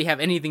didn't really have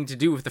anything to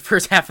do with the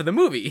first half of the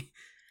movie.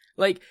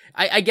 Like,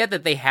 I get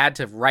that they had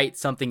to write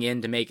something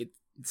in to make it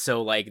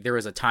so, like, there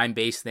was a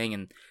time-based thing,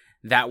 and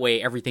that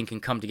way everything can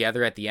come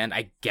together at the end.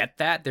 I get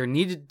that. There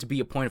needed to be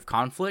a point of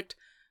conflict,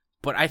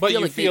 but I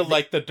feel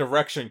like the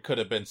direction could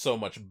have been so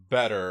much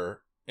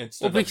better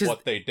instead of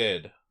what they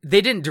did.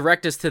 They didn't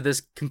direct us to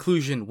this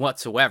conclusion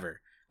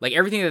whatsoever. Like,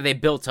 everything that they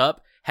built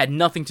up had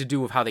nothing to do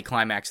with how they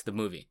climaxed the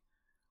movie.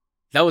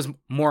 That was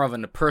more of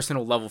a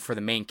personal level for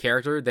the main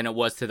character than it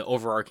was to the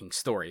overarching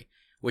story.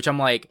 Which I'm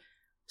like,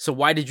 so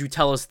why did you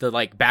tell us the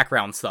like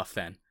background stuff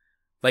then?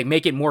 Like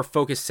make it more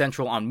focused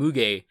central on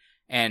Muge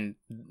and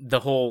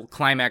the whole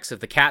climax of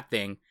the cat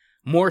thing,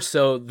 more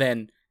so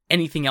than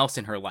anything else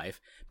in her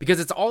life. Because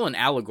it's all an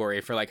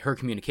allegory for like her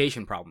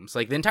communication problems.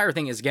 Like the entire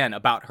thing is again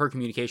about her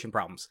communication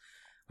problems.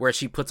 Where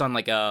she puts on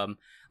like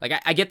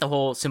I get the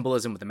whole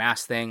symbolism with the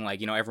mask thing, like,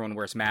 you know, everyone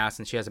wears masks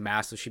and she has a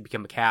mask, so she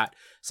become a cat,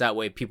 so that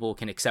way people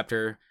can accept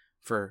her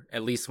for,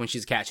 at least when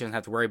she's a cat, she doesn't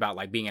have to worry about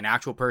like being an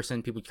actual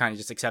person. People kind of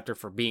just accept her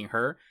for being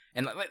her,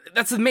 and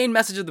that's the main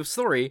message of the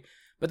story.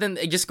 But then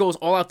it just goes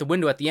all out the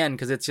window at the end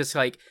because it's just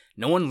like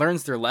no one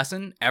learns their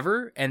lesson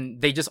ever, and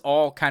they just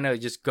all kind of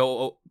just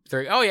go,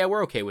 oh yeah,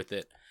 we're okay with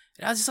it.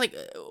 And I was just like,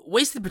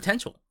 wasted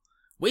potential.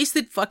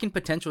 Wasted fucking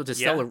potential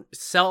to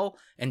sell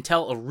and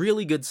tell a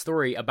really good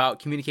story about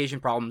communication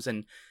problems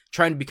and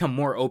trying to become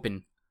more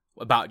open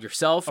about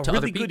yourself to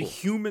other people. A really good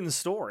human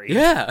story.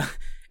 Yeah.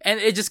 And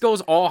it just goes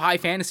all high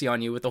fantasy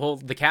on you with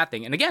the cat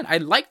thing. And again, I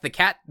liked the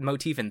cat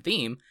motif and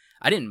theme.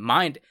 I didn't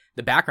mind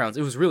the backgrounds.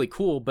 It was really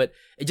cool, but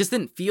it just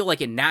didn't feel like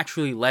it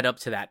naturally led up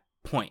to that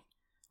point,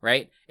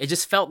 right? It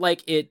just felt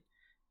like it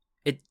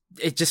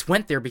just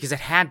went there because it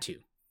had to.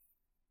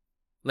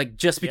 Like,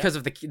 just because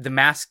of the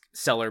mask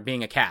seller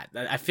being a cat.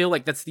 I feel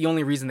like that's the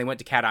only reason they went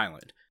to Cat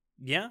Island.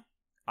 Yeah.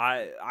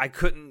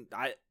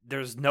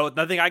 There's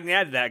nothing I can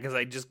add to that because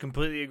I just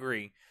completely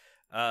agree.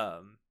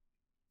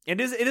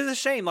 It is a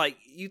shame. Like,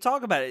 you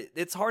talk about it,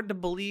 it's hard to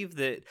believe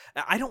that.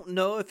 I don't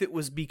know if it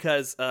was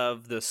because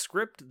of the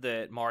script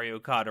that Mari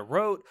Okada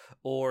wrote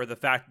or the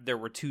fact that there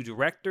were two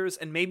directors,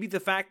 and maybe the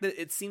fact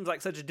that it seems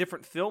like such a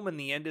different film in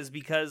the end is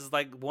because,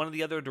 like, one of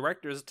the other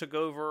directors took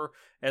over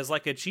as,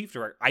 like, a chief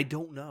director. I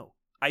don't know.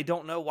 I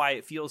don't know why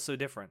it feels so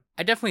different.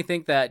 I definitely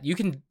think that you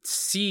can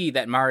see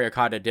that Mari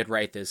Okada did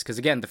write this, because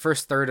again, the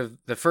first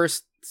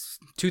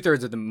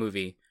 2/3 of the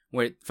movie,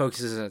 where it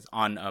focuses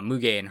on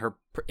Muge and her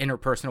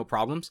interpersonal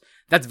problems,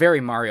 that's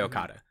very Mari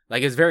Okada.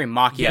 Like, it's very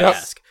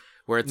Makia-esque,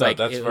 where it's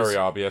that's very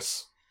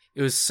obvious.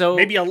 It was so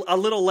maybe a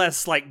little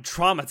less like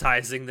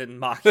traumatizing than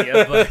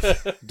Makia,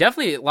 but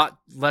definitely a lot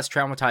less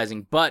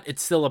traumatizing. But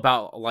it's still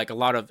about like a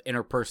lot of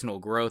interpersonal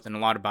growth and a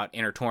lot about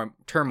inner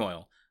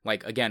turmoil.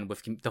 Like, again,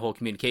 with the whole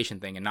communication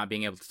thing and not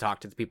being able to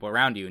talk to the people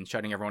around you and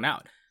shutting everyone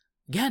out.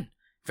 Again,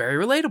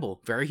 very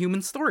relatable, very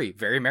human story,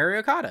 very Mari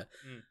Okada.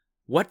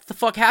 What the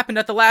fuck happened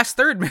at the last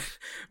third?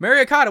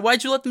 Mari Okada,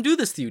 why'd you let them do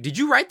this to you? Did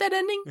you write that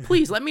ending?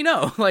 Please, let me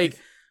know. Like,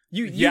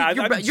 you're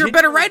a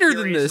better writer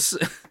than this.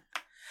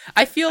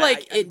 I feel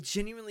like I'm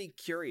genuinely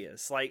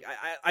curious. Like,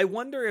 I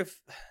wonder if...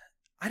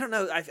 I don't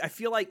know. I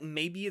feel like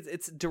maybe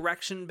it's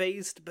direction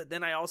based, but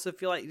then I also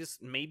feel like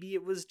maybe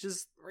it was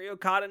just Mari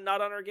Okada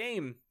not on her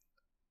game.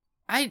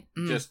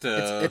 Just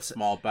a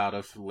small bout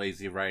of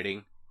lazy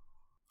writing.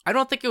 I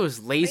don't think it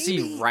was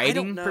lazy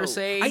writing per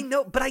se. I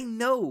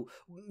know.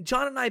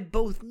 John and I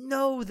both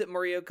know that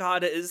Mari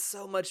Okada is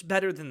so much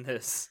better than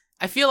this.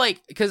 I feel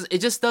like, because it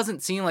just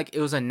doesn't seem like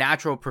it was a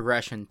natural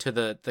progression to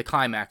the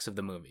climax of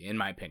the movie, in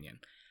my opinion.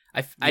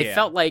 I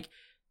felt like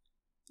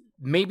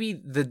maybe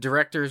the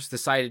directors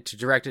decided to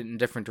direct it in a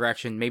different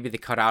direction. Maybe they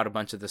cut out a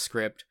bunch of the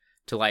script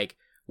to like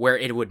where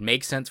it would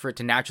make sense for it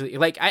to naturally...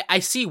 Like, I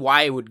see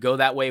why it would go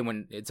that way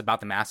when it's about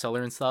the mask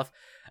seller and stuff.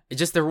 It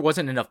just, there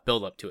wasn't enough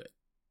build up to it.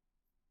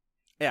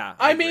 Yeah,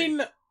 I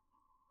mean,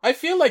 I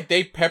feel like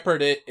they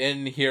peppered it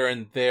in here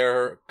and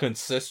there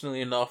consistently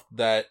enough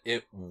that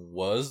it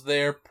was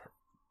there.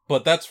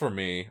 But that's for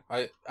me.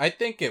 I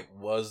think it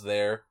was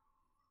there.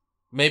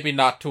 Maybe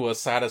not to a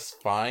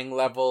satisfying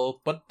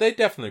level, but they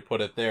definitely put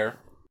it there.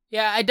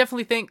 Yeah, I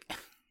definitely think...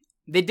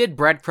 They did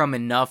breadcrumb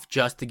enough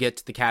just to get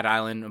to the Cat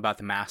Island about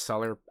the mask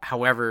seller.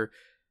 However,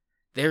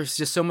 there's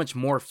just so much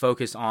more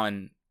focus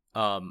on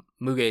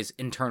Muge's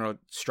internal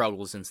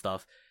struggles and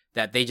stuff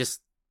that they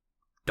just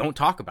don't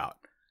talk about.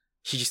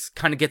 She just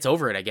kind of gets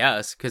over it, I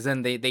guess, because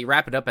then they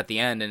wrap it up at the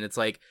end and it's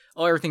like,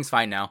 oh, everything's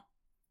fine now.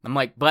 I'm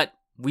like, but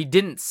we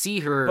didn't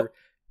see her...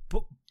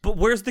 But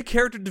where's the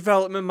character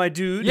development, my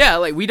dude? Yeah,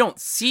 like, we don't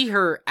see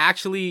her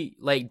actually,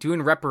 like,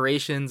 doing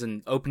reparations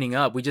and opening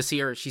up. We just see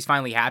her, she's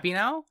finally happy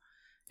now.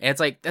 And it's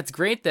like, that's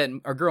great that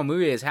our girl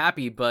Muge is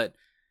happy, but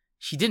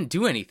she didn't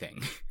do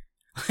anything.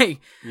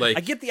 Like, I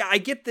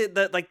get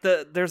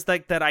there's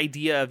like that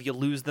idea of you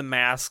lose the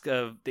mask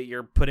of that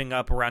you're putting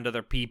up around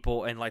other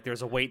people, and like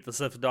there's a weight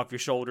that's lifted off your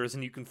shoulders,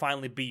 and you can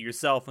finally be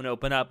yourself and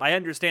open up. I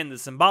understand the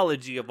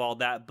symbology of all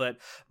that, but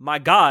my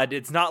God,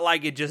 it's not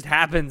like it just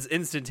happens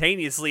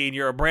instantaneously and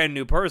you're a brand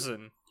new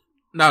person.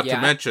 Not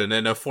to mention,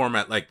 in a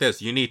format like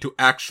this, you need to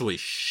actually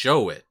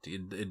show it.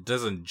 It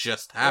doesn't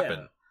just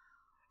happen. Yeah.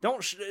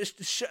 Don't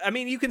I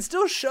mean, you can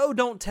still show,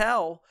 don't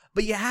tell,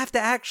 but you have to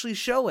actually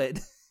show it.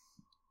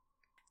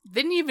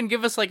 didn't even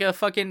give us like a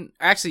fucking.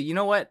 Actually, you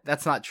know what?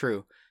 That's not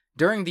true.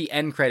 During the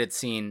end credit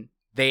scene,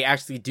 they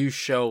actually do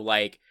show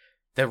like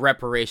the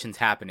reparations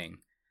happening,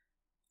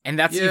 and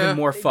that's even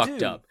more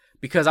fucked up.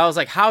 Because I was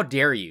like, how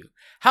dare you?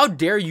 How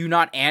dare you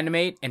not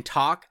animate and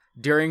talk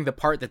during the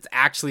part that's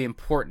actually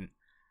important?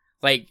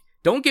 Like,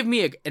 don't give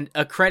me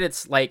a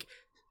credits, like,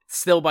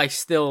 still by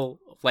still,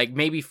 like,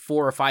 maybe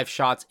 4 or 5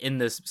 shots in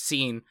this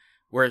scene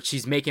where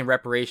she's making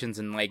reparations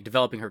and, like,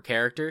 developing her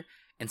character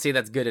and say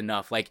that's good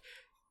enough. Like,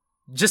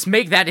 just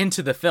make that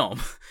into the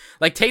film.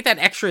 Like, take that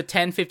extra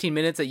 10, 15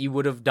 minutes that you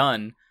would have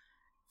done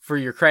for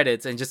your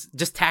credits and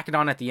just tack it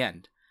on at the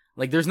end.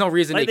 Like, there's no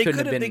reason like, they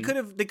couldn't have been...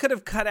 They could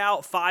have cut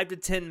out 5 to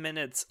 10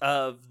 minutes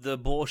of the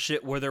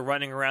bullshit where they're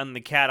running around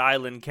the Cat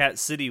Island, Cat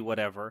City,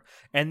 whatever,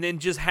 and then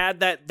just had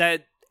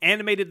that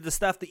animated the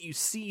stuff that you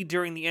see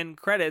during the end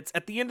credits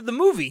at the end of the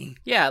movie.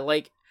 Yeah,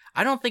 like,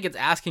 I don't think it's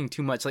asking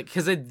too much, like,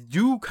 because they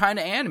do kind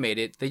of animate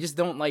it. They just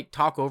don't, like,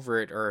 talk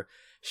over it or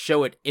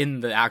show it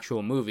in the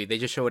actual movie. They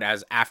just show it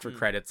as after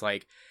credits,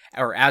 like,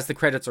 or as the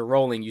credits are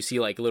rolling, you see,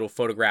 like, little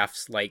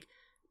photographs, like,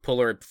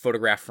 Polar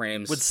photograph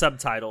frames with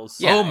subtitles.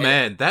 Yeah, oh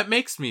man, that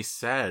makes me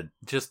sad.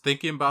 Just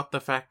thinking about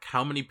the fact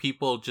how many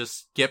people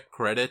just skip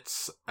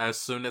credits as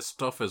soon as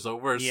stuff is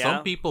over. Yeah.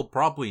 Some people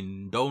probably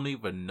don't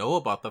even know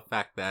about the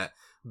fact that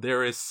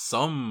there is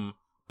some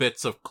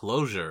bits of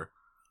closure.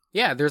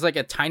 Yeah, there's like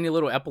a tiny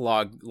little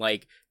epilogue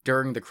like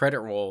during the credit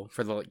roll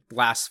for the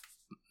last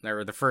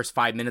or the first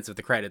 5 minutes of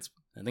the credits.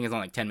 I think it's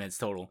only like 10 minutes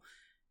total.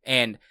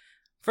 And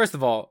first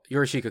of all,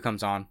 Yorushika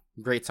comes on.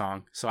 Great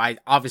song. So I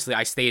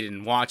stayed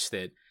and watched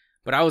it.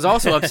 But I was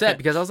also upset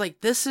because I was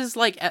like, this is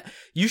like,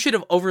 you should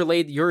have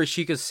overlaid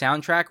Yorushika's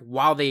soundtrack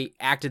while they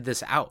acted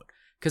this out.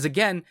 Because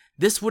again,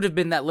 this would have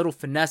been that little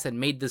finesse that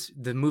made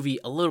the movie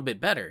a little bit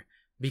better.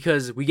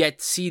 Because we get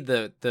to see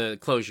the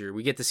closure.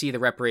 We get to see the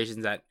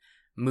reparations that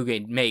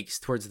Mugen makes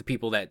towards the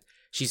people that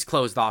she's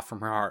closed off from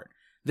her heart.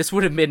 This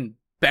would have been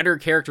better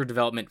character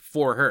development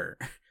for her.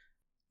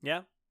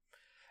 Yeah.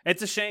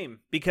 It's a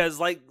shame because,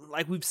 like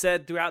we've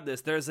said throughout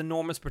this, there's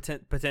enormous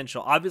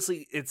potential.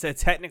 Obviously, it's a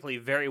technically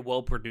very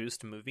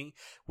well-produced movie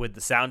with the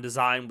sound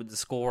design, with the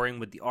scoring,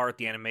 with the art,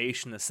 the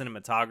animation, the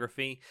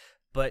cinematography.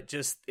 But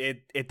just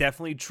it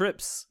definitely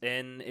trips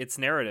in its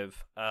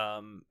narrative,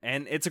 and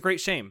it's a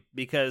great shame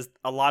because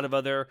a lot of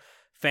other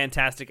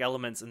fantastic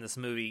elements in this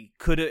movie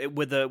could have,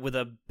 with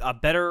a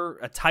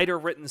tighter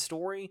written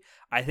story,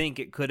 I think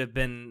it could have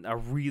been a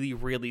really,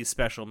 really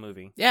special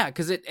movie. Yeah,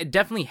 because it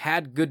definitely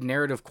had good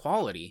narrative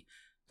quality.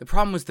 The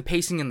problem was the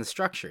pacing and the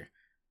structure.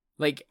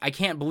 Like, I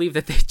can't believe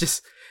that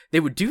they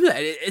would do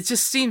that. It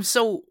just seems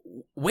so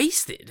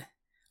wasted.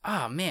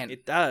 Oh man,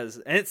 it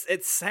does, and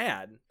it's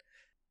sad.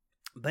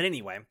 But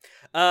anyway,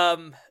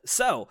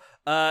 so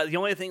the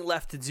only thing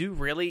left to do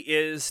really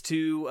is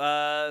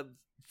to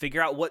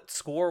figure out what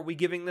score are we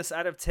giving this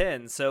out of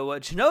 10. So,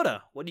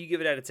 Chinoda, what do you give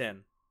it out of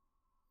 10?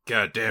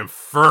 Goddamn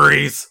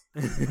furries.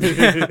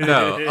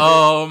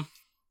 No,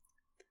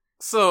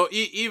 so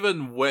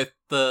even with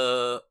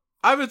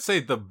I would say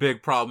the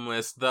big problem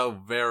is the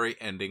very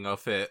ending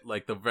of it,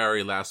 like the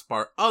very last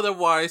part.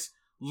 Otherwise,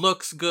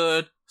 looks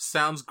good,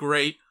 sounds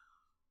great,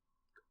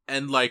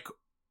 and like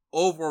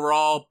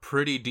overall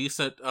pretty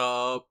decent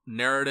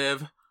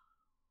narrative.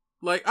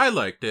 Like, I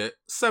liked it.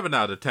 7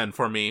 out of 10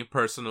 for me,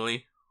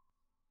 personally.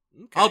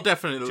 Okay. I'll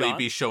definitely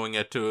be showing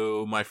it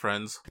to my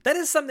friends. That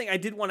is something I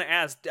did want to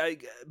ask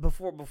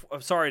before.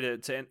 I'm sorry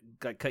to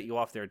cut you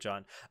off there,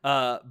 John.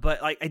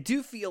 But like, I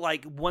do feel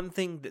like one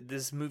thing that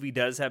this movie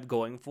does have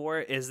going for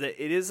it is that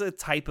it is a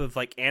type of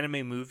like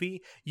anime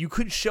movie you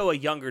could show a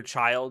younger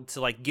child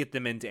to like get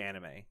them into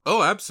anime.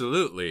 Oh,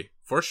 absolutely.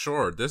 For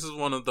sure. This is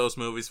one of those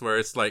movies where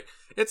it's like,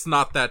 it's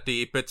not that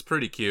deep. It's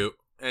pretty cute.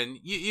 And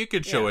you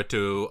could show it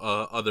to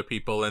other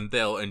people and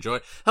they'll enjoy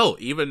it. Hell,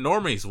 even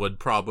normies would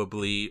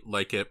probably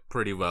like it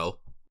pretty well.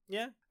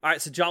 Yeah. All right,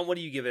 so John, what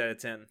do you give it out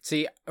of 10?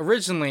 See,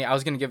 originally I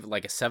was going to give it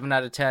like a 7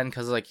 out of 10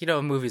 because, like, you know,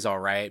 the movie's all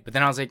right. But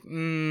then I was like,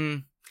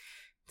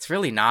 it's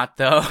really not,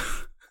 though.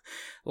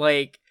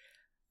 Like,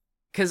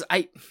 because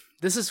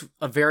this is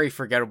a very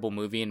forgettable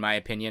movie, in my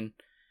opinion.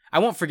 I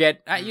won't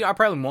forget. I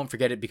probably won't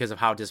forget it because of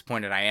how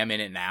disappointed I am in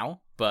it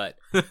now. But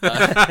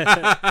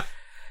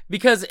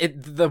because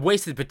the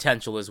wasted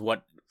potential is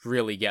what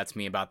really gets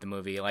me about the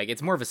movie. Like,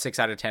 it's more of a 6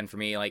 out of 10 for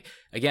me. Like,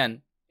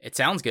 again, it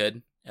sounds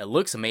good. It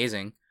looks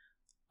amazing.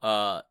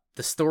 The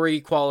story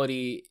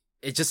quality,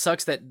 it just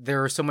sucks that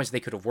there was so much they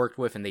could have worked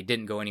with and they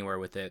didn't go anywhere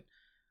with it.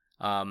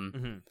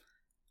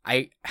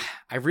 I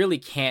really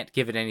can't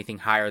give it anything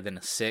higher than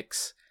a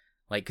 6.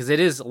 Like, because it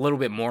is a little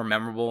bit more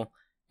memorable.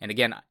 And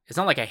again, it's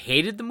not like I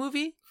hated the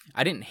movie.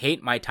 I didn't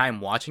hate my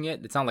time watching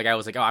it. It's not like I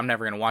was like, oh, I'm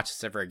never going to watch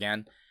this ever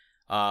again.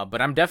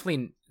 But this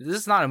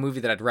is not a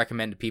movie that I'd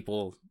recommend to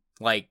people,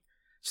 like,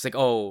 just like,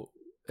 oh,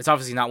 it's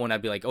obviously not one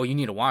I'd be like, oh, you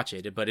need to watch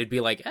it. But it'd be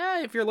like,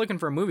 if you're looking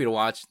for a movie to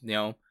watch,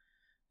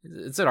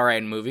 it's an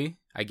alright movie,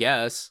 I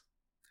guess.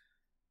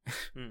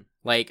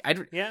 Like,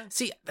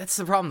 see, that's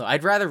the problem, though.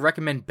 I'd rather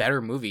recommend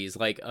better movies,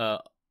 like,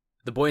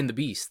 The Boy and the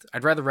Beast.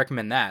 I'd rather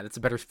recommend that. That's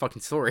a better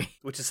fucking story.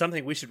 Which is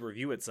something we should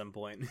review at some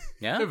point.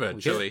 Yeah?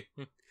 Eventually.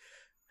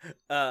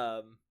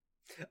 All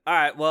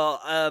right, well,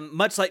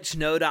 much like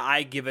Shinoda,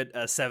 I give it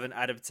a 7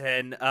 out of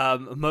 10,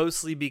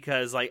 mostly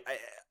because, like,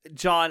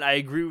 John, I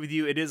agree with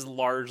you, it is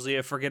largely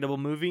a forgettable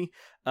movie,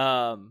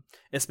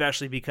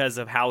 especially because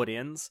of how it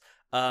ends,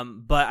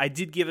 but I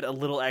did give it a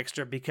little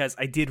extra because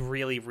I did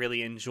really,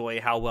 really enjoy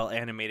how well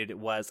animated it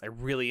was. I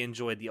really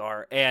enjoyed the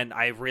art, and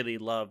I really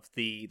loved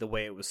the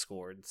way it was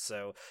scored,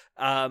 so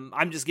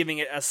I'm just giving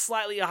it a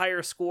slightly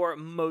higher score,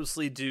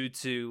 mostly due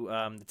to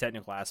the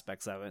technical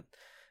aspects of it.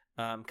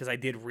 Because I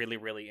did really,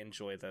 really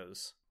enjoy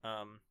those.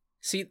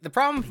 See, the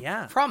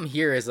problem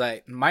here is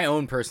like my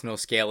own personal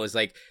scale is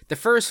like the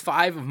first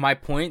 5 of my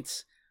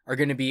points are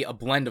going to be a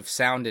blend of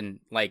sound and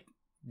like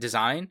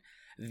design.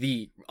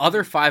 The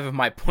other 5 of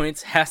my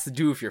points has to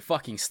do with your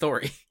fucking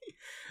story.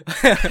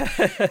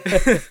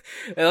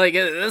 Like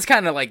that's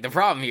kind of like the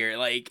problem here.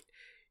 Like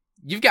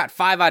you've got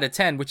 5 out of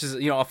 10, which is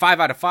a 5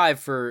 out of 5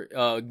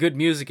 for good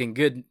music and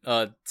good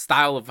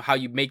style of how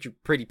you make your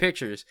pretty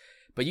pictures.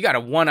 But you got a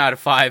 1 out of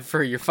 5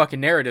 for your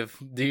fucking narrative,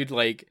 dude.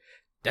 Like,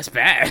 that's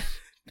bad.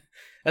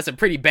 That's a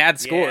pretty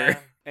bad score. Yeah.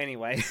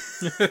 Anyway.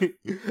 So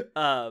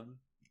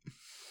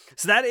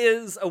that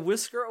is A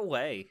Whisker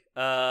Away.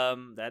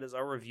 That is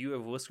our review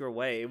of Whisker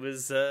Away. It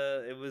was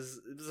a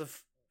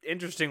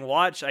interesting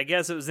watch. I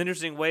guess it was an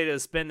interesting way to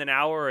spend an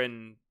hour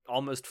and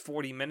almost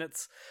 40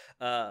 minutes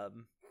that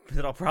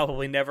I'll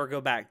probably never go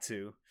back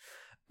to.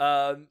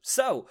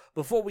 So,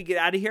 before we get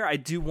out of here, I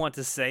do want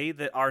to say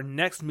that our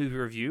next movie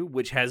review,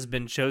 which has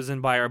been chosen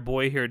by our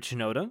boy here at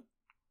Shinoda,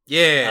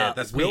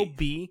 that's will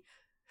be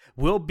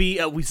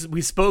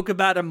we spoke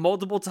about it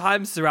multiple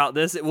times throughout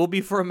this. It will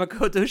be for a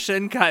Makoto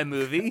Shinkai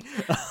movie.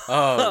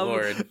 Oh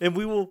Lord! And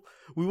we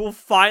will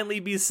finally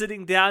be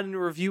sitting down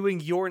and reviewing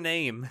Your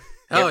Name.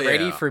 Get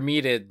ready for me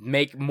to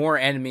make more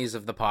enemies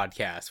of the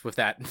podcast with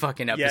that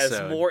fucking episode.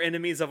 Yes, more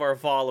enemies of our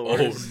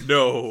followers. Oh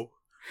no!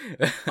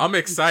 I'm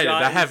excited.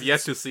 I have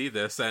yet to see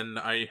this, and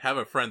I have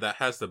a friend that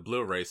has the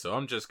Blu-ray, so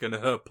I'm just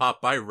gonna pop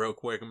by real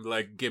quick and be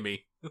like,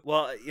 "Gimme."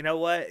 Well, you know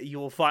what? You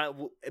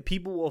will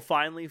people will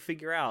finally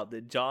figure out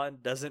that John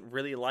doesn't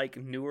really like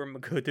newer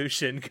Makoto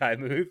Shinkai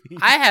movies.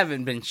 I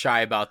haven't been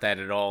shy about that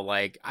at all.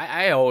 Like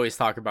I always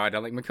talk about it.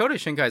 Like Makoto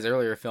Shinkai's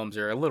earlier films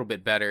are a little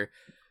bit better,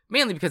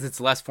 mainly because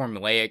it's less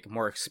formulaic,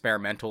 more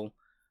experimental.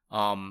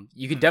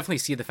 You can definitely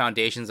see the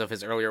foundations of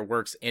his earlier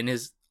works in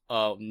his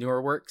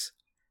newer works.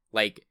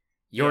 Like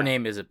Your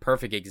Name is a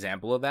perfect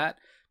example of that,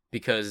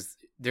 because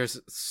there's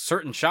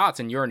certain shots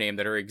in Your Name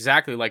that are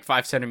exactly like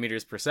 5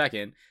 centimeters per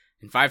second,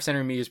 and 5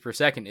 centimeters per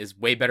second is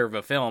way better of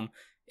a film,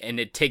 and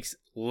it takes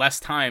less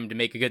time to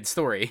make a good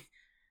story,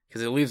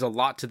 because it leaves a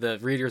lot to the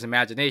reader's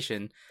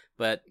imagination.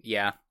 But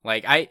yeah,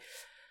 like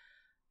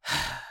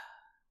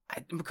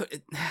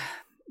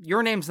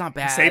Your Name's not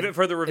bad. Save it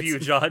for the review,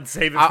 John.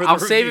 Save it for the review. I'll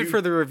save it for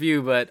the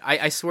review, but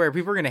I swear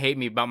people are going to hate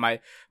me about my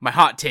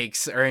hot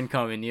takes are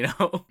incoming,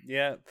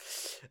 Yeah.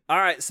 All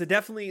right, so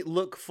definitely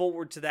look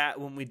forward to that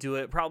when we do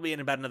it, probably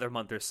in about another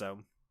month or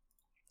so.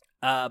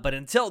 But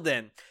until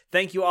then,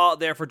 thank you all out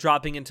there for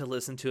dropping in to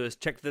listen to us.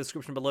 Check the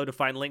description below to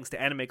find links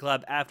to Anime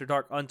Club After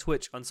Dark on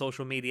Twitch, on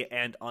social media,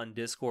 and on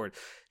Discord.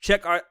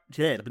 Check out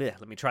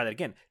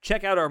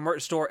our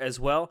merch store as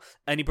well.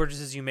 Any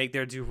purchases you make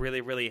there do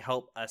really, really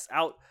help us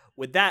out.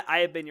 With that, I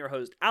have been your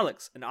host,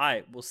 Alex, and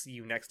I will see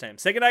you next time.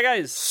 Say goodnight,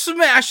 guys.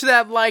 Smash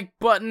that like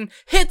button.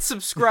 Hit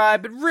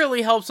subscribe. It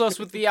really helps us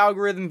with the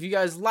algorithm. If you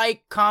guys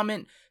like,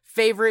 comment,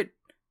 favorite,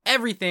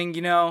 everything,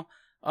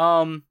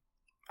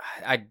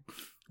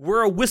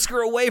 We're a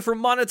whisker away from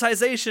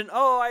monetization.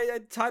 Oh,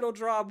 I title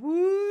drop.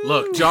 Woo!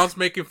 Look, John's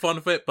making fun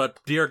of it, but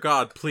dear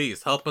God,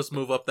 please help us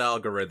move up the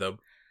algorithm.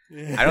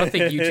 I don't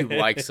think YouTube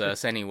likes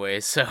us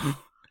anyway, so...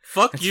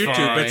 Fuck YouTube.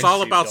 Fine. It's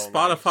all about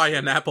Spotify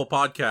and Apple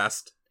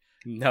Podcast.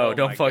 No,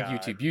 don't fuck God.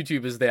 YouTube.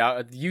 YouTube is the...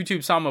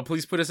 YouTube-sama,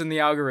 please put us in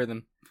the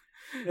algorithm.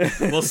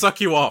 We'll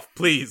suck you off,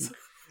 please.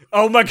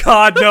 Oh my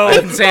God, no. I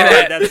didn't say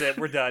that. Right, that's it.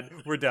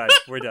 We're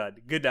done.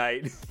 Good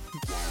night.